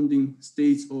antibonding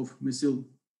states of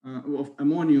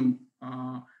ammonium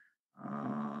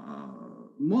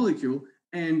molecule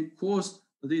and cause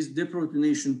this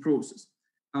deprotonation process.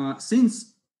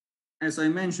 Since, as I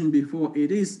mentioned before,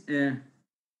 it is a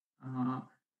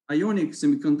ionic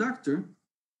semiconductor,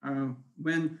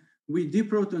 when we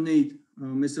deprotonate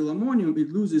methylammonium,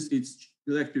 it loses its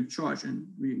electric charge and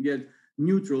we get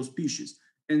neutral species.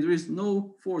 And there is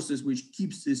no forces which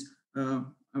keeps this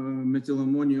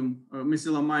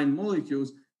methylamine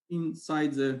molecules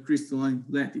inside the crystalline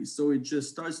lattice. So it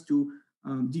just starts to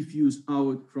diffuse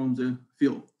out from the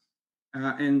film.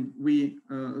 And we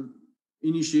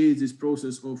initiate this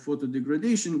process of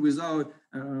photodegradation without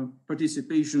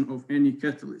participation of any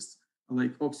catalysts,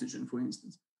 like oxygen, for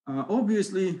instance.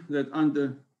 Obviously, that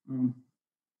under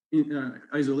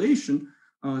isolation,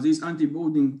 these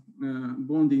antibonding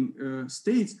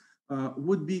states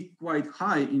would be quite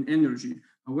high in energy.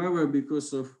 However,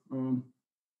 because of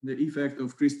the effect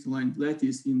of crystalline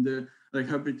lattice in the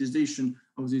hybridization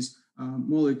of these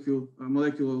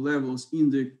molecular levels in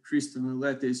the crystalline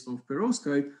lattice of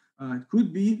perovskite, it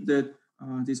could be that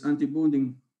these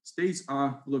antibonding states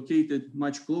are located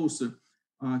much closer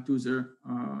to the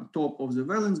top of the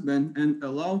valence band and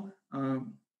allow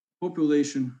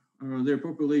their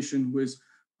population with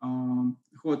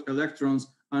hot electrons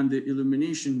under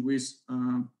illumination with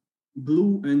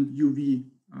blue and UV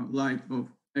light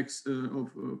of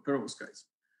perovskites.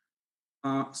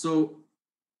 So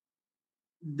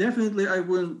definitely I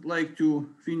wouldn't like to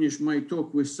finish my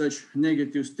talk with such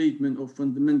negative statement of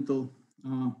fundamental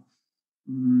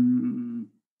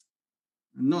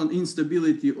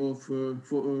non-instability of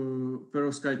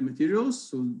perovskite materials.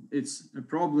 So it's a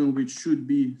problem which should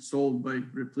be solved by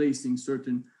replacing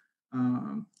certain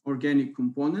organic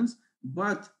components.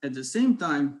 But at the same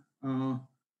time,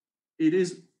 it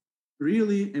is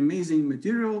really amazing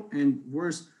material and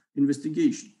worth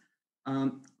investigation.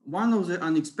 One of the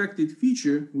unexpected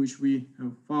feature which we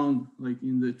have found like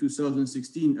in the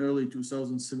 2016, early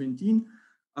 2017,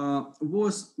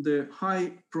 was the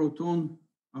high proton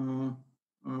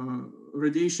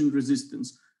radiation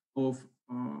resistance of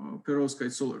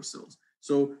perovskite solar cells.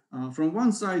 So from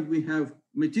one side, we have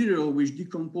material which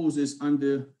decomposes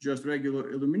under just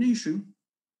regular illumination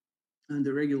and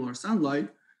the regular sunlight.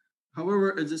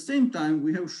 However, at the same time,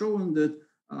 we have shown that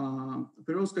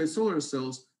perovskite solar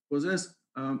cells possess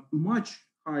much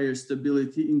higher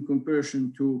stability in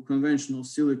comparison to conventional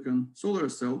silicon solar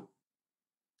cell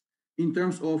in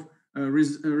terms of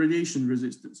radiation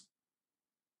resistance.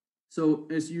 So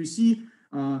as you see,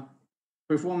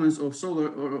 performance of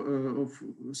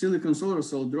silicon solar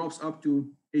cell drops up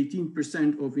to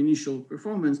 18% of initial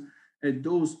performance at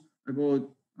dose about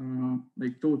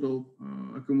like total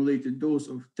accumulated dose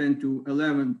of 10 to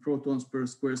 11 protons per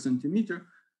square centimeter.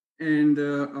 And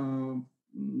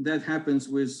that happens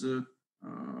with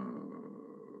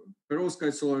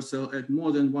perovskite solar cell at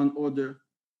more than 1 order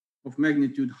of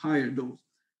magnitude higher dose.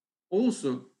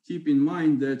 Also, keep in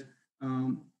mind that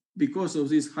because of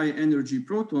this high energy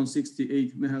proton,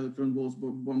 68 megaelectron volts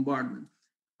bombardment,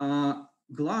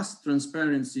 glass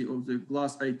transparency of the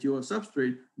glass ITO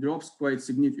substrate drops quite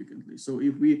significantly. So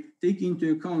if we take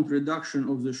into account reduction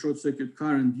of the short circuit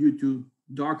current due to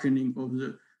darkening of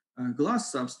the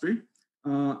glass substrate,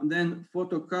 then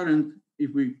photocurrent,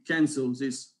 if we cancel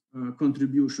this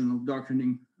contribution of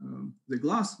darkening the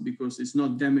glass because it's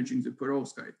not damaging the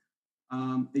perovskite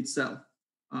itself.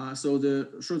 So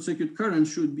the short circuit current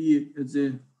should be at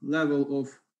the level of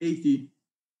 80%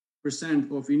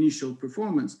 of initial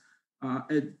performance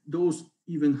at dose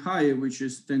even higher, which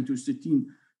is 10 to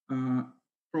 13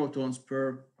 protons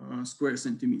per square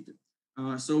centimeter.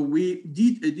 So we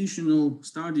did additional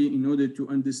study in order to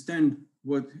understand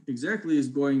what exactly is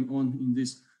going on in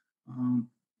this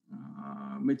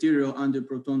material under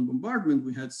proton bombardment.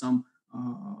 We had some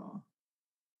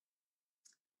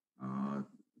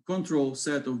control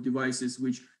set of devices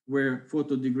which were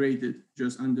photodegraded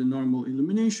just under normal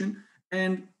illumination,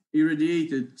 and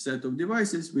irradiated set of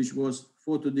devices which was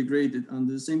photodegraded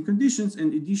under the same conditions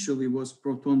and initially was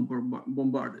proton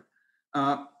bombarded.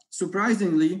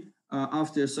 Surprisingly,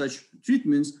 after such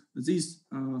treatments, this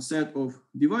set of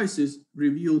devices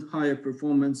revealed higher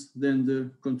performance than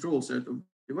the control set of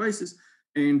devices.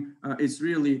 And it's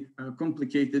really a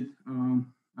complicated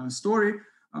story.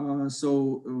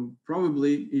 So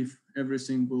probably if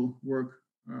everything will work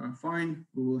fine,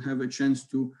 we will have a chance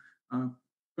to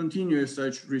continue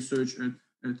such research at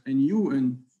NU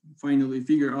and finally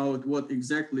figure out what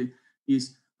exactly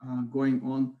is going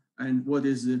on and what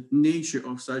is the nature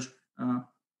of such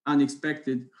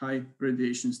unexpected high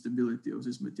radiation stability of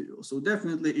this material. So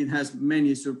definitely it has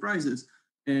many surprises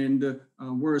and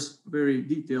worth very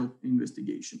detailed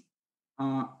investigation.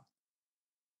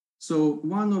 So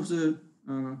one of the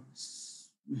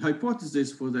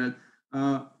hypotheses for that,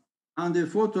 under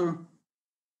photo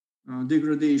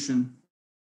degradation,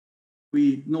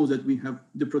 we know that we have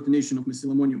deprotonation of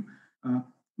methylammonium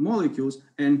molecules,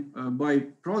 and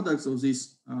byproducts of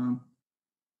this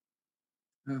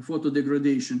photo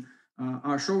degradation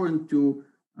are shown to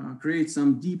create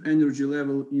some deep energy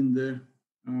level in the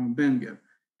band gap.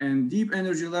 And deep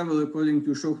energy level, according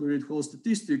to Shockley-Reed-Hall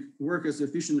statistic, work as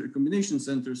efficient recombination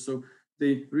centers, so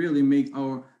they really make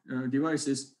our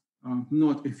devices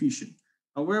not efficient.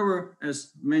 However,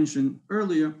 as mentioned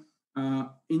earlier,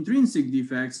 intrinsic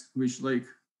defects, which like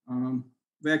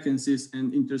vacancies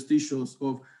and interstitials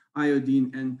of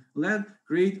iodine and lead,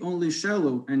 create only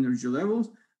shallow energy levels,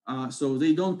 so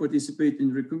they don't participate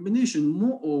in recombination.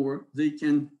 Moreover, they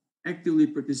can actively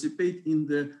participate in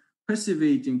the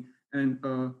passivating and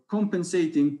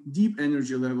compensating deep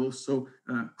energy levels. So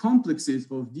complexes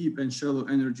of deep and shallow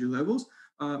energy levels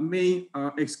may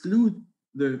exclude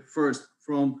the first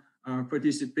from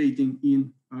participating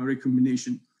in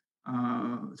recombination,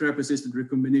 trap-assisted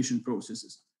recombination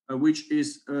processes, which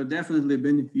is definitely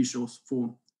beneficial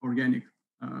for organic,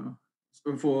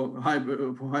 for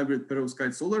hybrid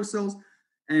perovskite solar cells.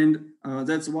 And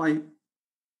that's why,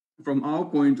 from our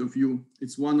point of view,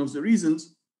 it's one of the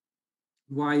reasons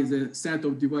why the set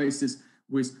of devices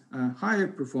with higher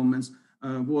performance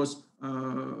was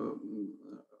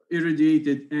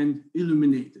irradiated and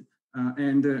illuminated.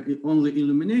 And only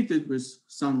illuminated with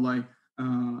sunlight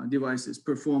devices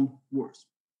perform worse.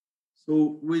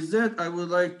 So with that, I would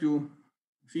like to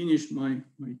finish my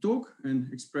talk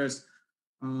and express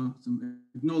some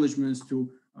acknowledgements to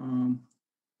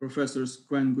Professors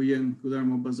Quen Nguyen,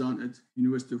 Guillermo Bazan at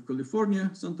University of California,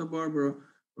 Santa Barbara,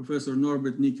 Professor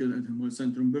Norbert Nickel at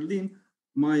Humboldt-Zentrum Berlin,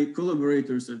 my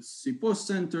collaborators at CPOS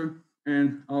Center,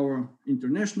 and our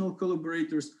international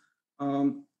collaborators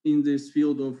in this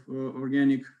field of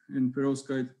organic and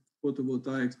perovskite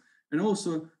photovoltaics, and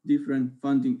also different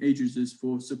funding agencies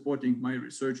for supporting my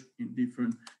research in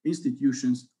different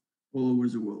institutions all over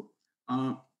the world.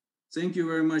 Thank you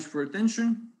very much for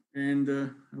attention, and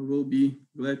I will be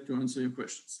glad to answer your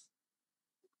questions.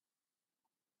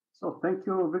 So thank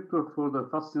you, Viktor, for the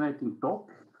fascinating talk.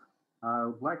 I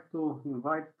would like to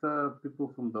invite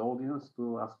people from the audience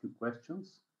to ask you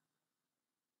questions.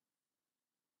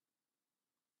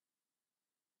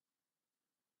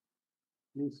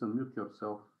 Please unmute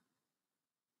yourself.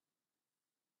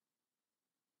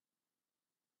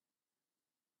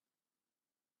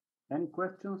 Any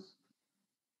questions?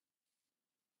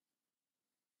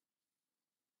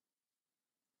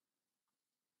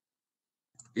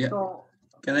 Yeah. So,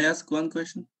 can I ask one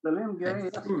question?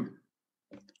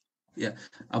 Yeah.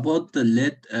 About the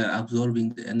lead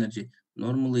absorbing the energy.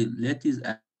 Normally, lead is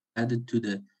added to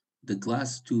the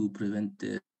glass to prevent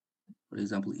the, for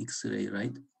example, X-ray,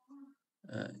 right?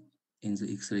 In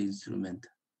the X-ray instrument.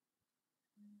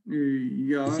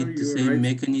 Yeah, is it the same right.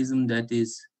 mechanism that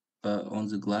is on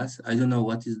the glass? I don't know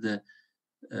what is the.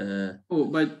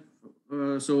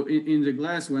 So in the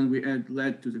glass, when we add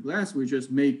lead to the glass, we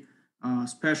just make a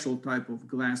special type of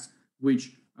glass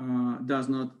which does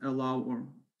not allow or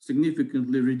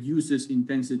significantly reduces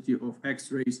intensity of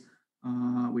X-rays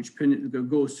which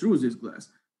goes through this glass.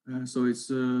 So it's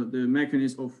the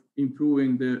mechanism of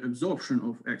improving the absorption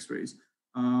of X-rays.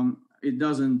 It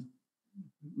doesn't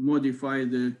modify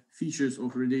the features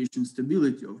of radiation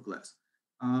stability of glass.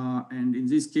 And in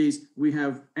this case, we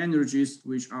have energies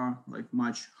which are like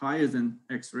much higher than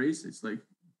X-rays. It's like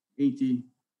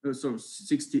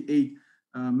 68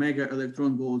 mega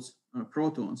electron volts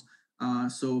protons.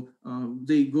 So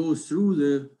they go through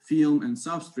the film and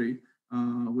substrate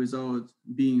without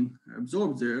being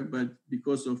absorbed there, but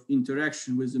because of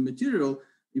interaction with the material,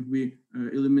 if we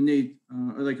eliminate,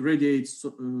 radiate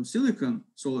silicon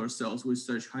solar cells with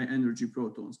such high energy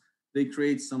protons, they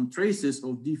create some traces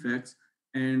of defects,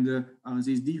 and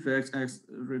these defects act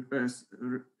as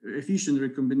efficient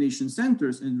recombination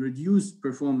centers and reduce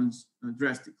performance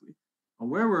drastically.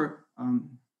 However,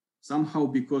 somehow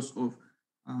because of,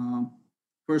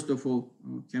 first of all,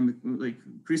 chemical, like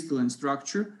crystalline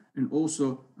structure, and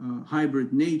also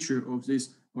hybrid nature of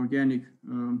this organic,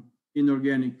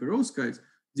 inorganic perovskites,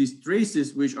 these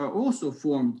traces, which are also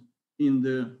formed in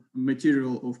the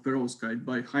material of perovskite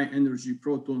by high energy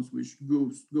protons, which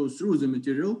goes through the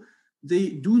material, they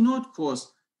do not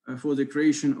cause for the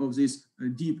creation of these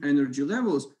deep energy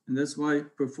levels, and that's why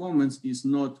performance is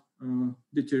not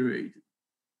deteriorated.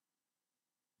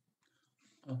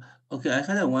 Okay, I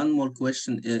had one more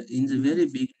question. In the very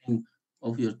beginning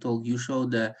of your talk, you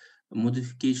showed the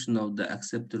modification of the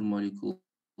acceptor molecules.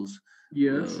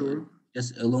 Yeah, sure.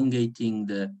 Just elongating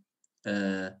the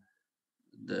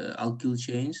alkyl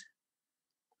chains.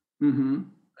 Mm-hmm.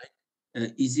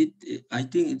 Is it? I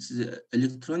think it's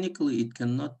electronically it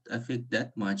cannot affect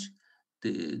that much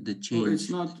the change. Oh, it's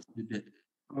not.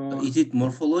 Is it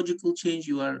morphological change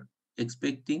you are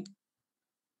expecting?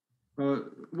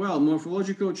 Well,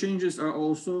 morphological changes are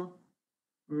also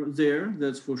there,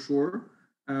 that's for sure.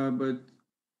 But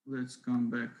let's come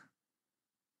back.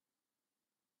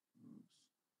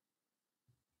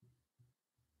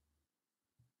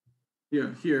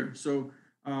 Yeah, here. So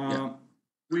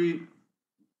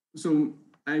so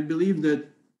I believe that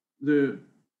the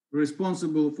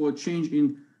responsible for change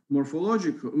in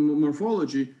morphology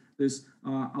is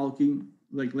alkene,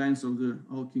 like length of the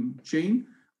alkene chain,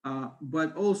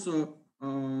 but also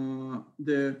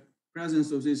the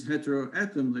presence of this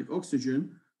heteroatom, like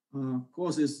oxygen,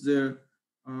 causes the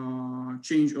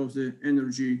change of the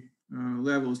energy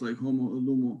levels, like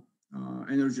homo-lumo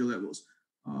energy levels.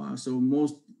 So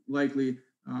most likely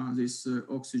this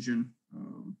oxygen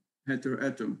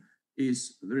heteroatom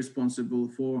is responsible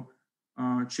for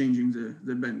changing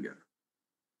the band gap.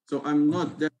 So I'm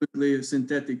not definitely a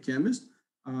synthetic chemist.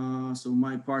 So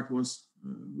my part was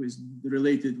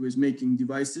related with making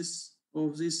devices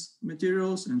of these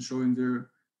materials and showing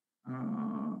their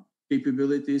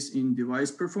capabilities in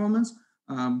device performance.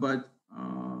 But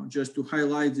just to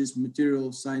highlight this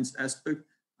material science aspect,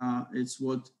 it's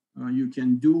what you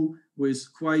can do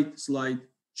with quite slight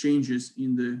changes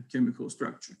in the chemical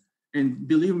structure. And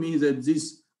believe me that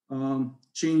this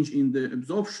change in the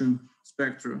absorption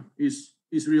spectra is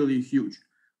really huge.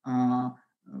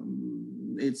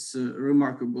 It's a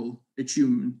remarkable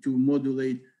achievement to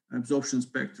modulate absorption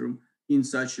spectrum in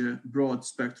such a broad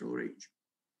spectral range.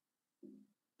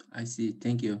 I see.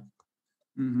 Thank you.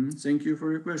 Mm-hmm. Thank you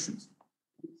for your questions.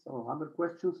 So, other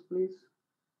questions, please?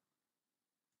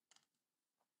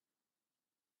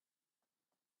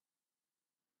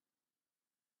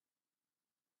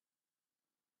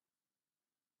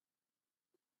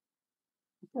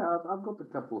 Yeah, I've got a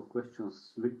couple of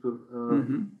questions, Viktor.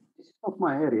 This is not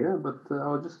my area, but I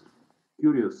was just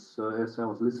curious as I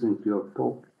was listening to your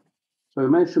talk. So you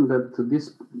mentioned that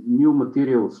these new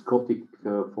materials, Cotic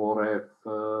 4F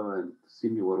and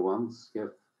similar ones,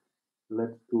 have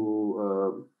led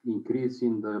to increase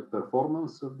in the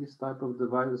performance of this type of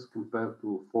device compared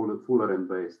to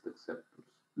fullerene-based acceptors.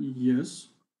 Yes.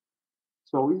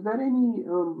 So is there any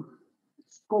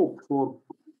scope for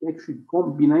actually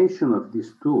combination of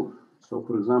these two? So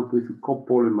for example, if you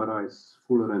copolymerize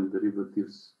fullerene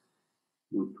derivatives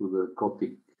into the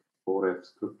Cotic 4F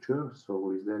structure,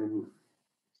 so is there any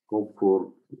scope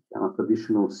for kind of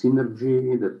additional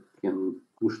synergy that can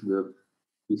push the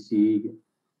PCE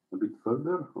a bit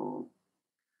further? Or?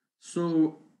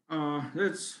 So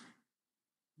that's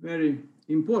very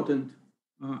important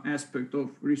aspect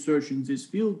of research in this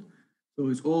field. So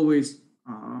it's always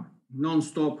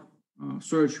non-stop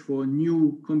search for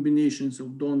new combinations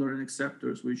of donor and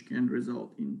acceptors, which can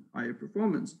result in higher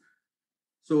performance.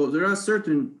 So there are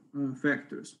certain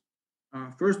factors.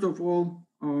 First of all,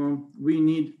 we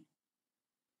need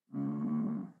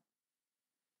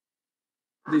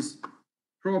this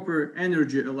proper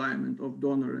energy alignment of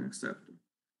donor and acceptor.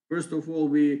 First of all,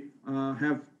 we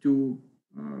have to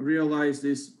realize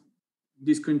this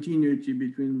discontinuity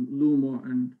between LUMO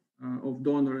and of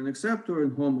donor and acceptor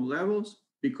and HOMO levels,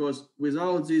 because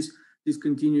without this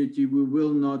discontinuity, we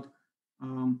will not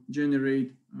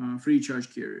generate free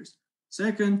charge carriers.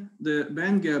 Second, the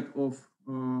band gap of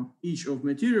each of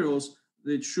materials,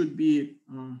 that should be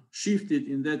shifted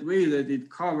in that way that it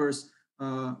covers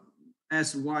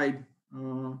as wide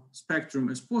spectrum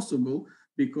as possible,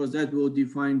 because that will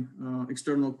define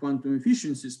external quantum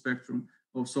efficiency spectrum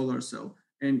of solar cell,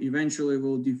 and eventually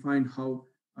will define how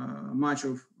much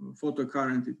of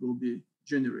photocurrent it will be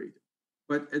generated.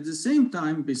 But at the same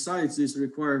time, besides these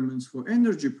requirements for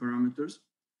energy parameters,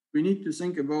 we need to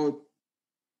think about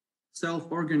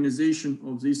self-organization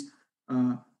of this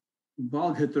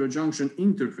bulk heterojunction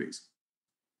interface.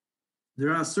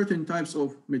 there are certain types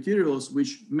of materials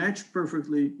which match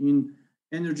perfectly in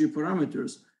energy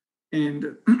parameters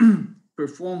and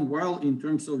perform well in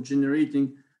terms of generating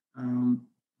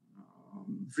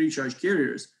free charge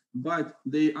carriers, but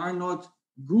they are not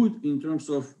good in terms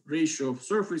of ratio of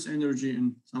surface energy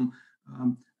and some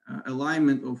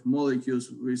alignment of molecules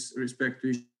with respect to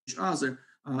each other.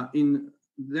 In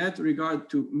that regard,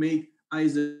 to make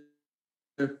either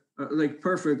like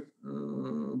perfect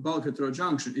bulk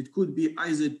heterojunction, it could be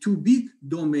either two big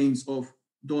domains of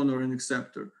donor and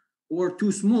acceptor or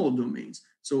two small domains.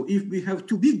 So if we have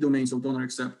two big domains of donor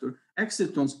acceptor,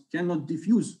 excitons cannot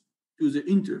diffuse to the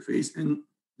interface and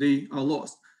they are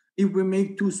lost. If we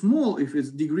make too small, if its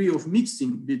degree of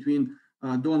mixing between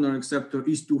donor acceptor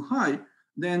is too high,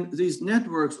 then these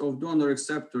networks of donor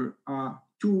acceptor are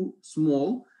too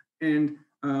small and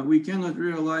we cannot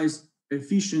realize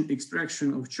efficient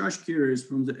extraction of charge carriers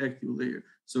from the active layer.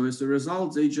 So as a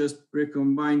result, they just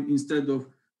recombine instead of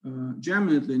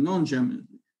geminately,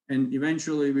 non-geminately, and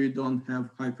eventually we don't have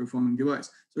high performing device.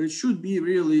 So it should be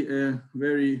really a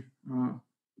very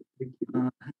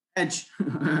edge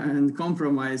and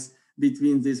compromise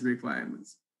between these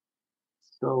requirements.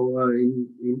 So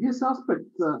in this aspect,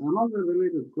 another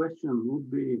related question would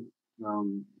be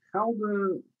how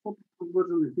the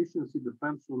photoconversion efficiency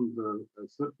depends on the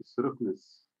surface roughness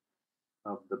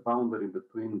of the boundary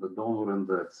between the donor and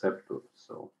the acceptor.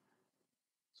 So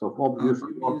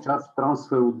obviously, charge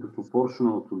transfer would be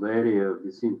proportional to the area of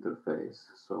this interface.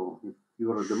 So if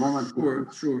you are at the moment,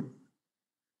 sure.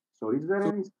 So is there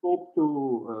any scope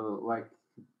to like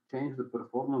change the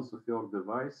performance of your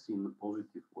device in a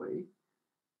positive way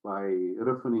by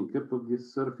roughening up of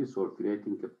this surface or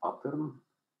creating a pattern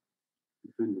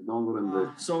between the donor and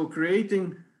the... So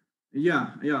creating,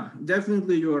 yeah,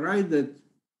 definitely you're right that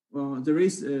there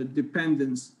is a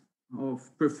dependence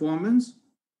of performance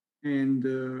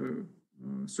and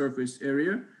surface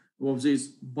area of this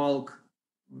bulk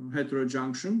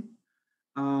heterojunction.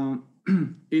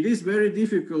 It is very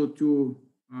difficult to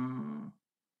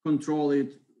control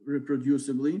it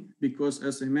reproducibly because,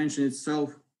 as I mentioned, it's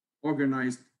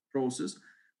self-organized process.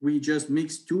 We just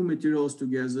mix two materials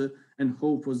together and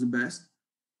hope for the best.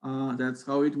 That's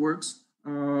how it works.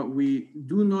 We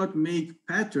do not make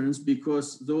patterns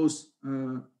because those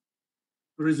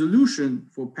resolution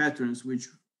for patterns which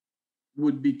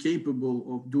would be capable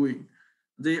of doing,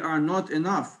 they are not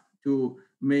enough to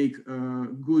make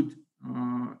good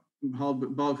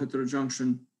bulk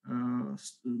heterojunction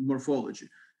morphology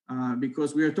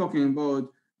because we are talking about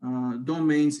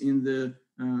domains in the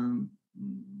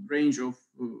range of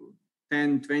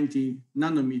 10, 20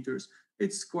 nanometers.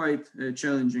 It's quite a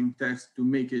challenging task to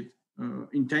make it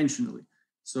intentionally.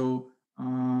 So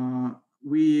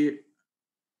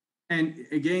and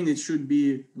again, it should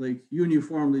be like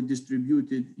uniformly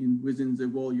distributed within the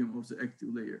volume of the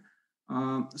active layer.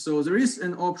 So there is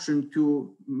an option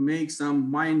to make some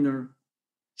minor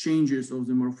changes of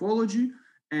the morphology,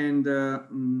 and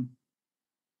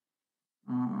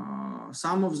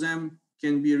some of them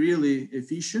can be really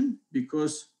efficient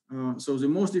because, so the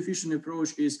most efficient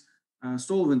approach is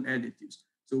solvent additives.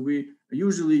 So we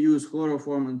usually use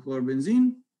chloroform and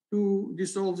chlorobenzene to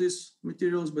dissolve these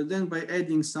materials, but then by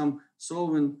adding some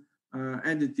solvent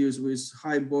additives with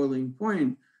high boiling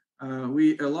point,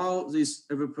 we allow this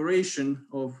evaporation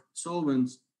of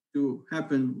solvents to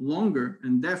happen longer,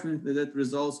 and definitely that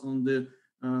results on the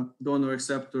donor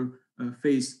acceptor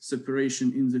phase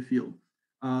separation in the field.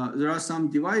 There are some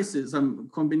devices, some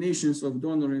combinations of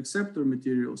donor acceptor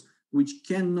materials which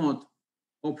cannot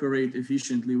operate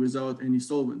efficiently without any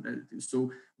solvent additives.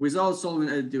 So without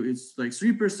solvent additive, it's like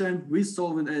 3%. With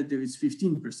solvent additive, it's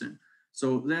 15%.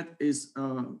 So that is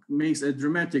makes a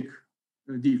dramatic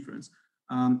difference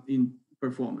in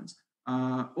performance.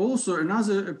 Also,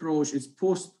 another approach is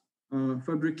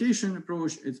post-fabrication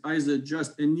approach. It's either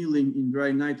just annealing in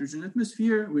dry nitrogen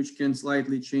atmosphere, which can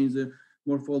slightly change the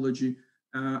morphology,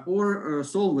 or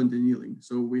solvent annealing.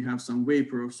 So we have some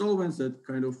vapor of solvents that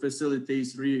kind of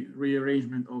facilitates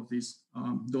rearrangement of these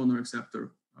donor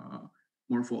acceptor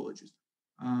morphologies.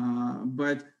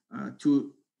 But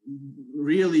to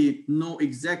really know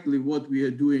exactly what we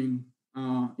are doing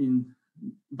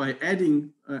by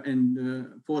adding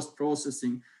and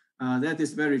post-processing, that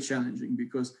is very challenging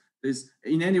because this,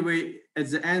 in any way,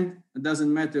 at the end, it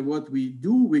doesn't matter what we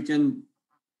do, we can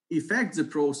affect the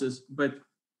process, but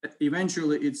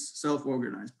eventually it's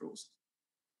self-organized process.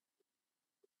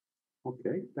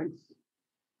 Okay, thanks.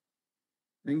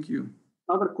 Thank you.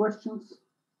 Other questions?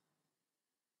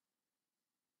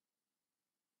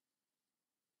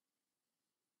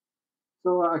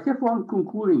 So I have one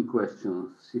concluding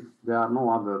question, if there are no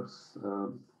others.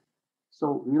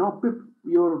 So, you know, Pip,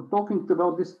 you're talking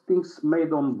about these things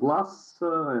made on glass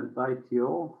and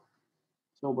ITO.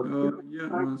 So, but Yeah,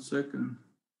 1 second.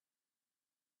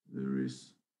 There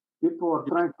is. People are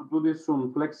trying to do this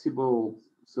on flexible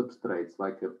substrates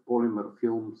like polymer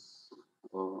films.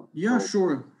 Yeah, so,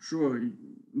 sure. So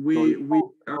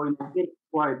take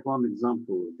quite one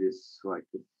example of this, like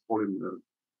a polymer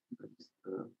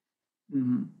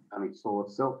solar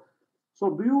cell.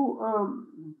 So do you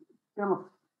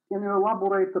can you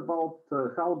elaborate about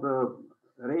how the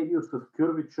radius of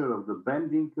curvature of the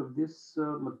bending of this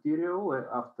material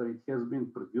after it has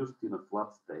been produced in a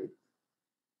flat state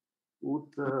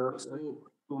would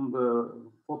on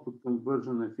the photo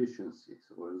conversion efficiency?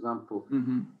 So for example,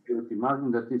 you would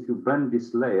imagine that if you bend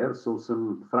this layer, so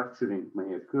some fracturing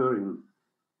may occur in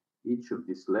each of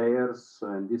these layers,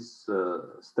 and these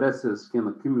stresses can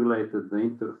accumulate at the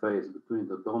interface between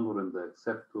the donor and the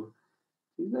acceptor.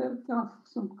 Is there kind of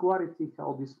some clarity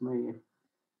how this may?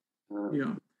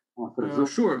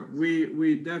 Sure.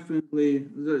 We definitely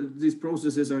these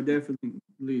processes are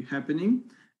definitely happening,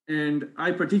 and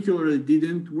I particularly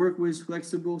didn't work with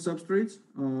flexible substrates.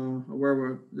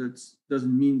 However, that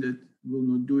doesn't mean that we'll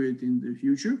not do it in the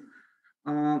future.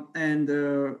 And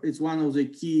it's one of the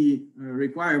key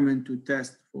requirements to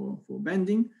test for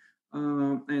bending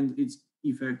and its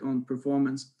effect on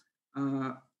performance.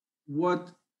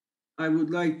 What I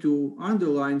would like to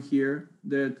underline here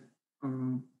that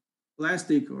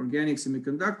plastic organic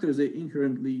semiconductors, they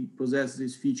inherently possess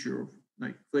this feature of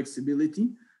like flexibility.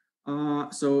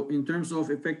 So in terms of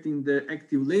affecting the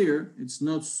active layer, it's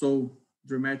not so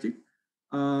dramatic.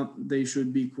 They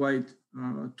should be quite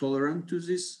tolerant to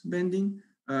this bending.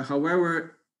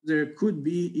 However, there could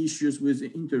be issues with the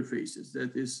interfaces.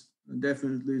 That is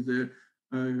definitely the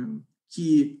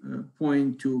key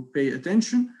point to pay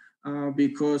attention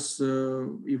because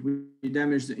if we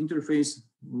damage the interface,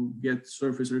 we'll get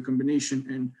surface recombination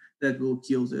and that will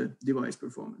kill the device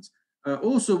performance.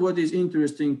 Also, what is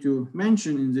interesting to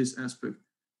mention in this aspect,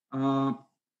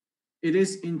 it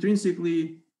is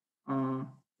intrinsically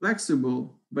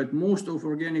flexible, but most of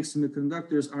organic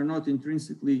semiconductors are not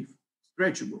intrinsically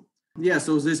stretchable. Yeah,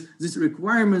 so this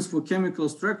requirements for chemical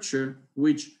structure,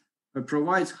 which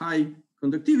provides high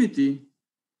conductivity,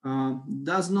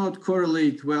 does not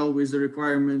correlate well with the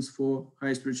requirements for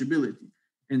high stretchability.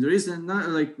 And there is another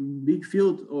like big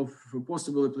field of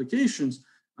possible applications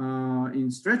in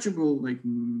stretchable, like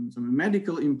some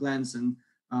medical implants and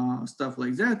stuff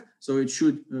like that. So it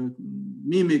should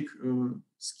mimic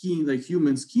skin, like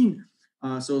human skin.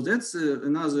 So that's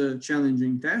another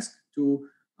challenging task to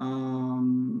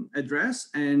address.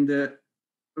 And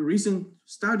recent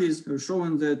studies have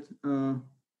shown that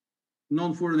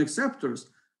non-foreign acceptors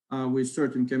with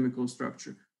certain chemical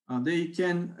structure, they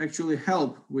can actually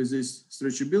help with this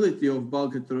stretchability of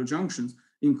bulk heterojunctions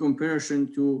in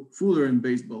comparison to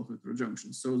fullerene-based bulk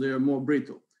heterojunctions. So they are more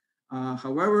brittle.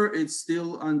 However, it's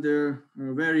still under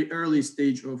a very early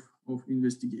stage of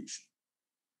investigation.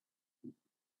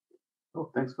 Oh,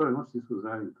 thanks very much. This was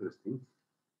very interesting.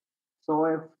 So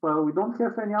if we don't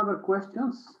have any other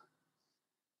questions,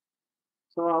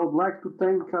 so I would like to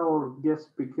thank our guest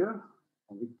speaker.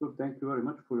 Viktor, thank you very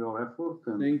much for your effort.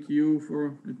 And thank you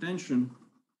for attention.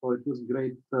 So it was a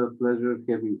great pleasure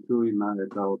having you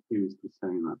at our chemistry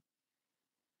seminar.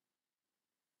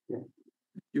 Yeah.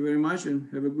 Thank you very much and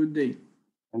have a good day.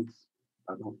 Thanks.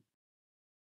 Bye-bye.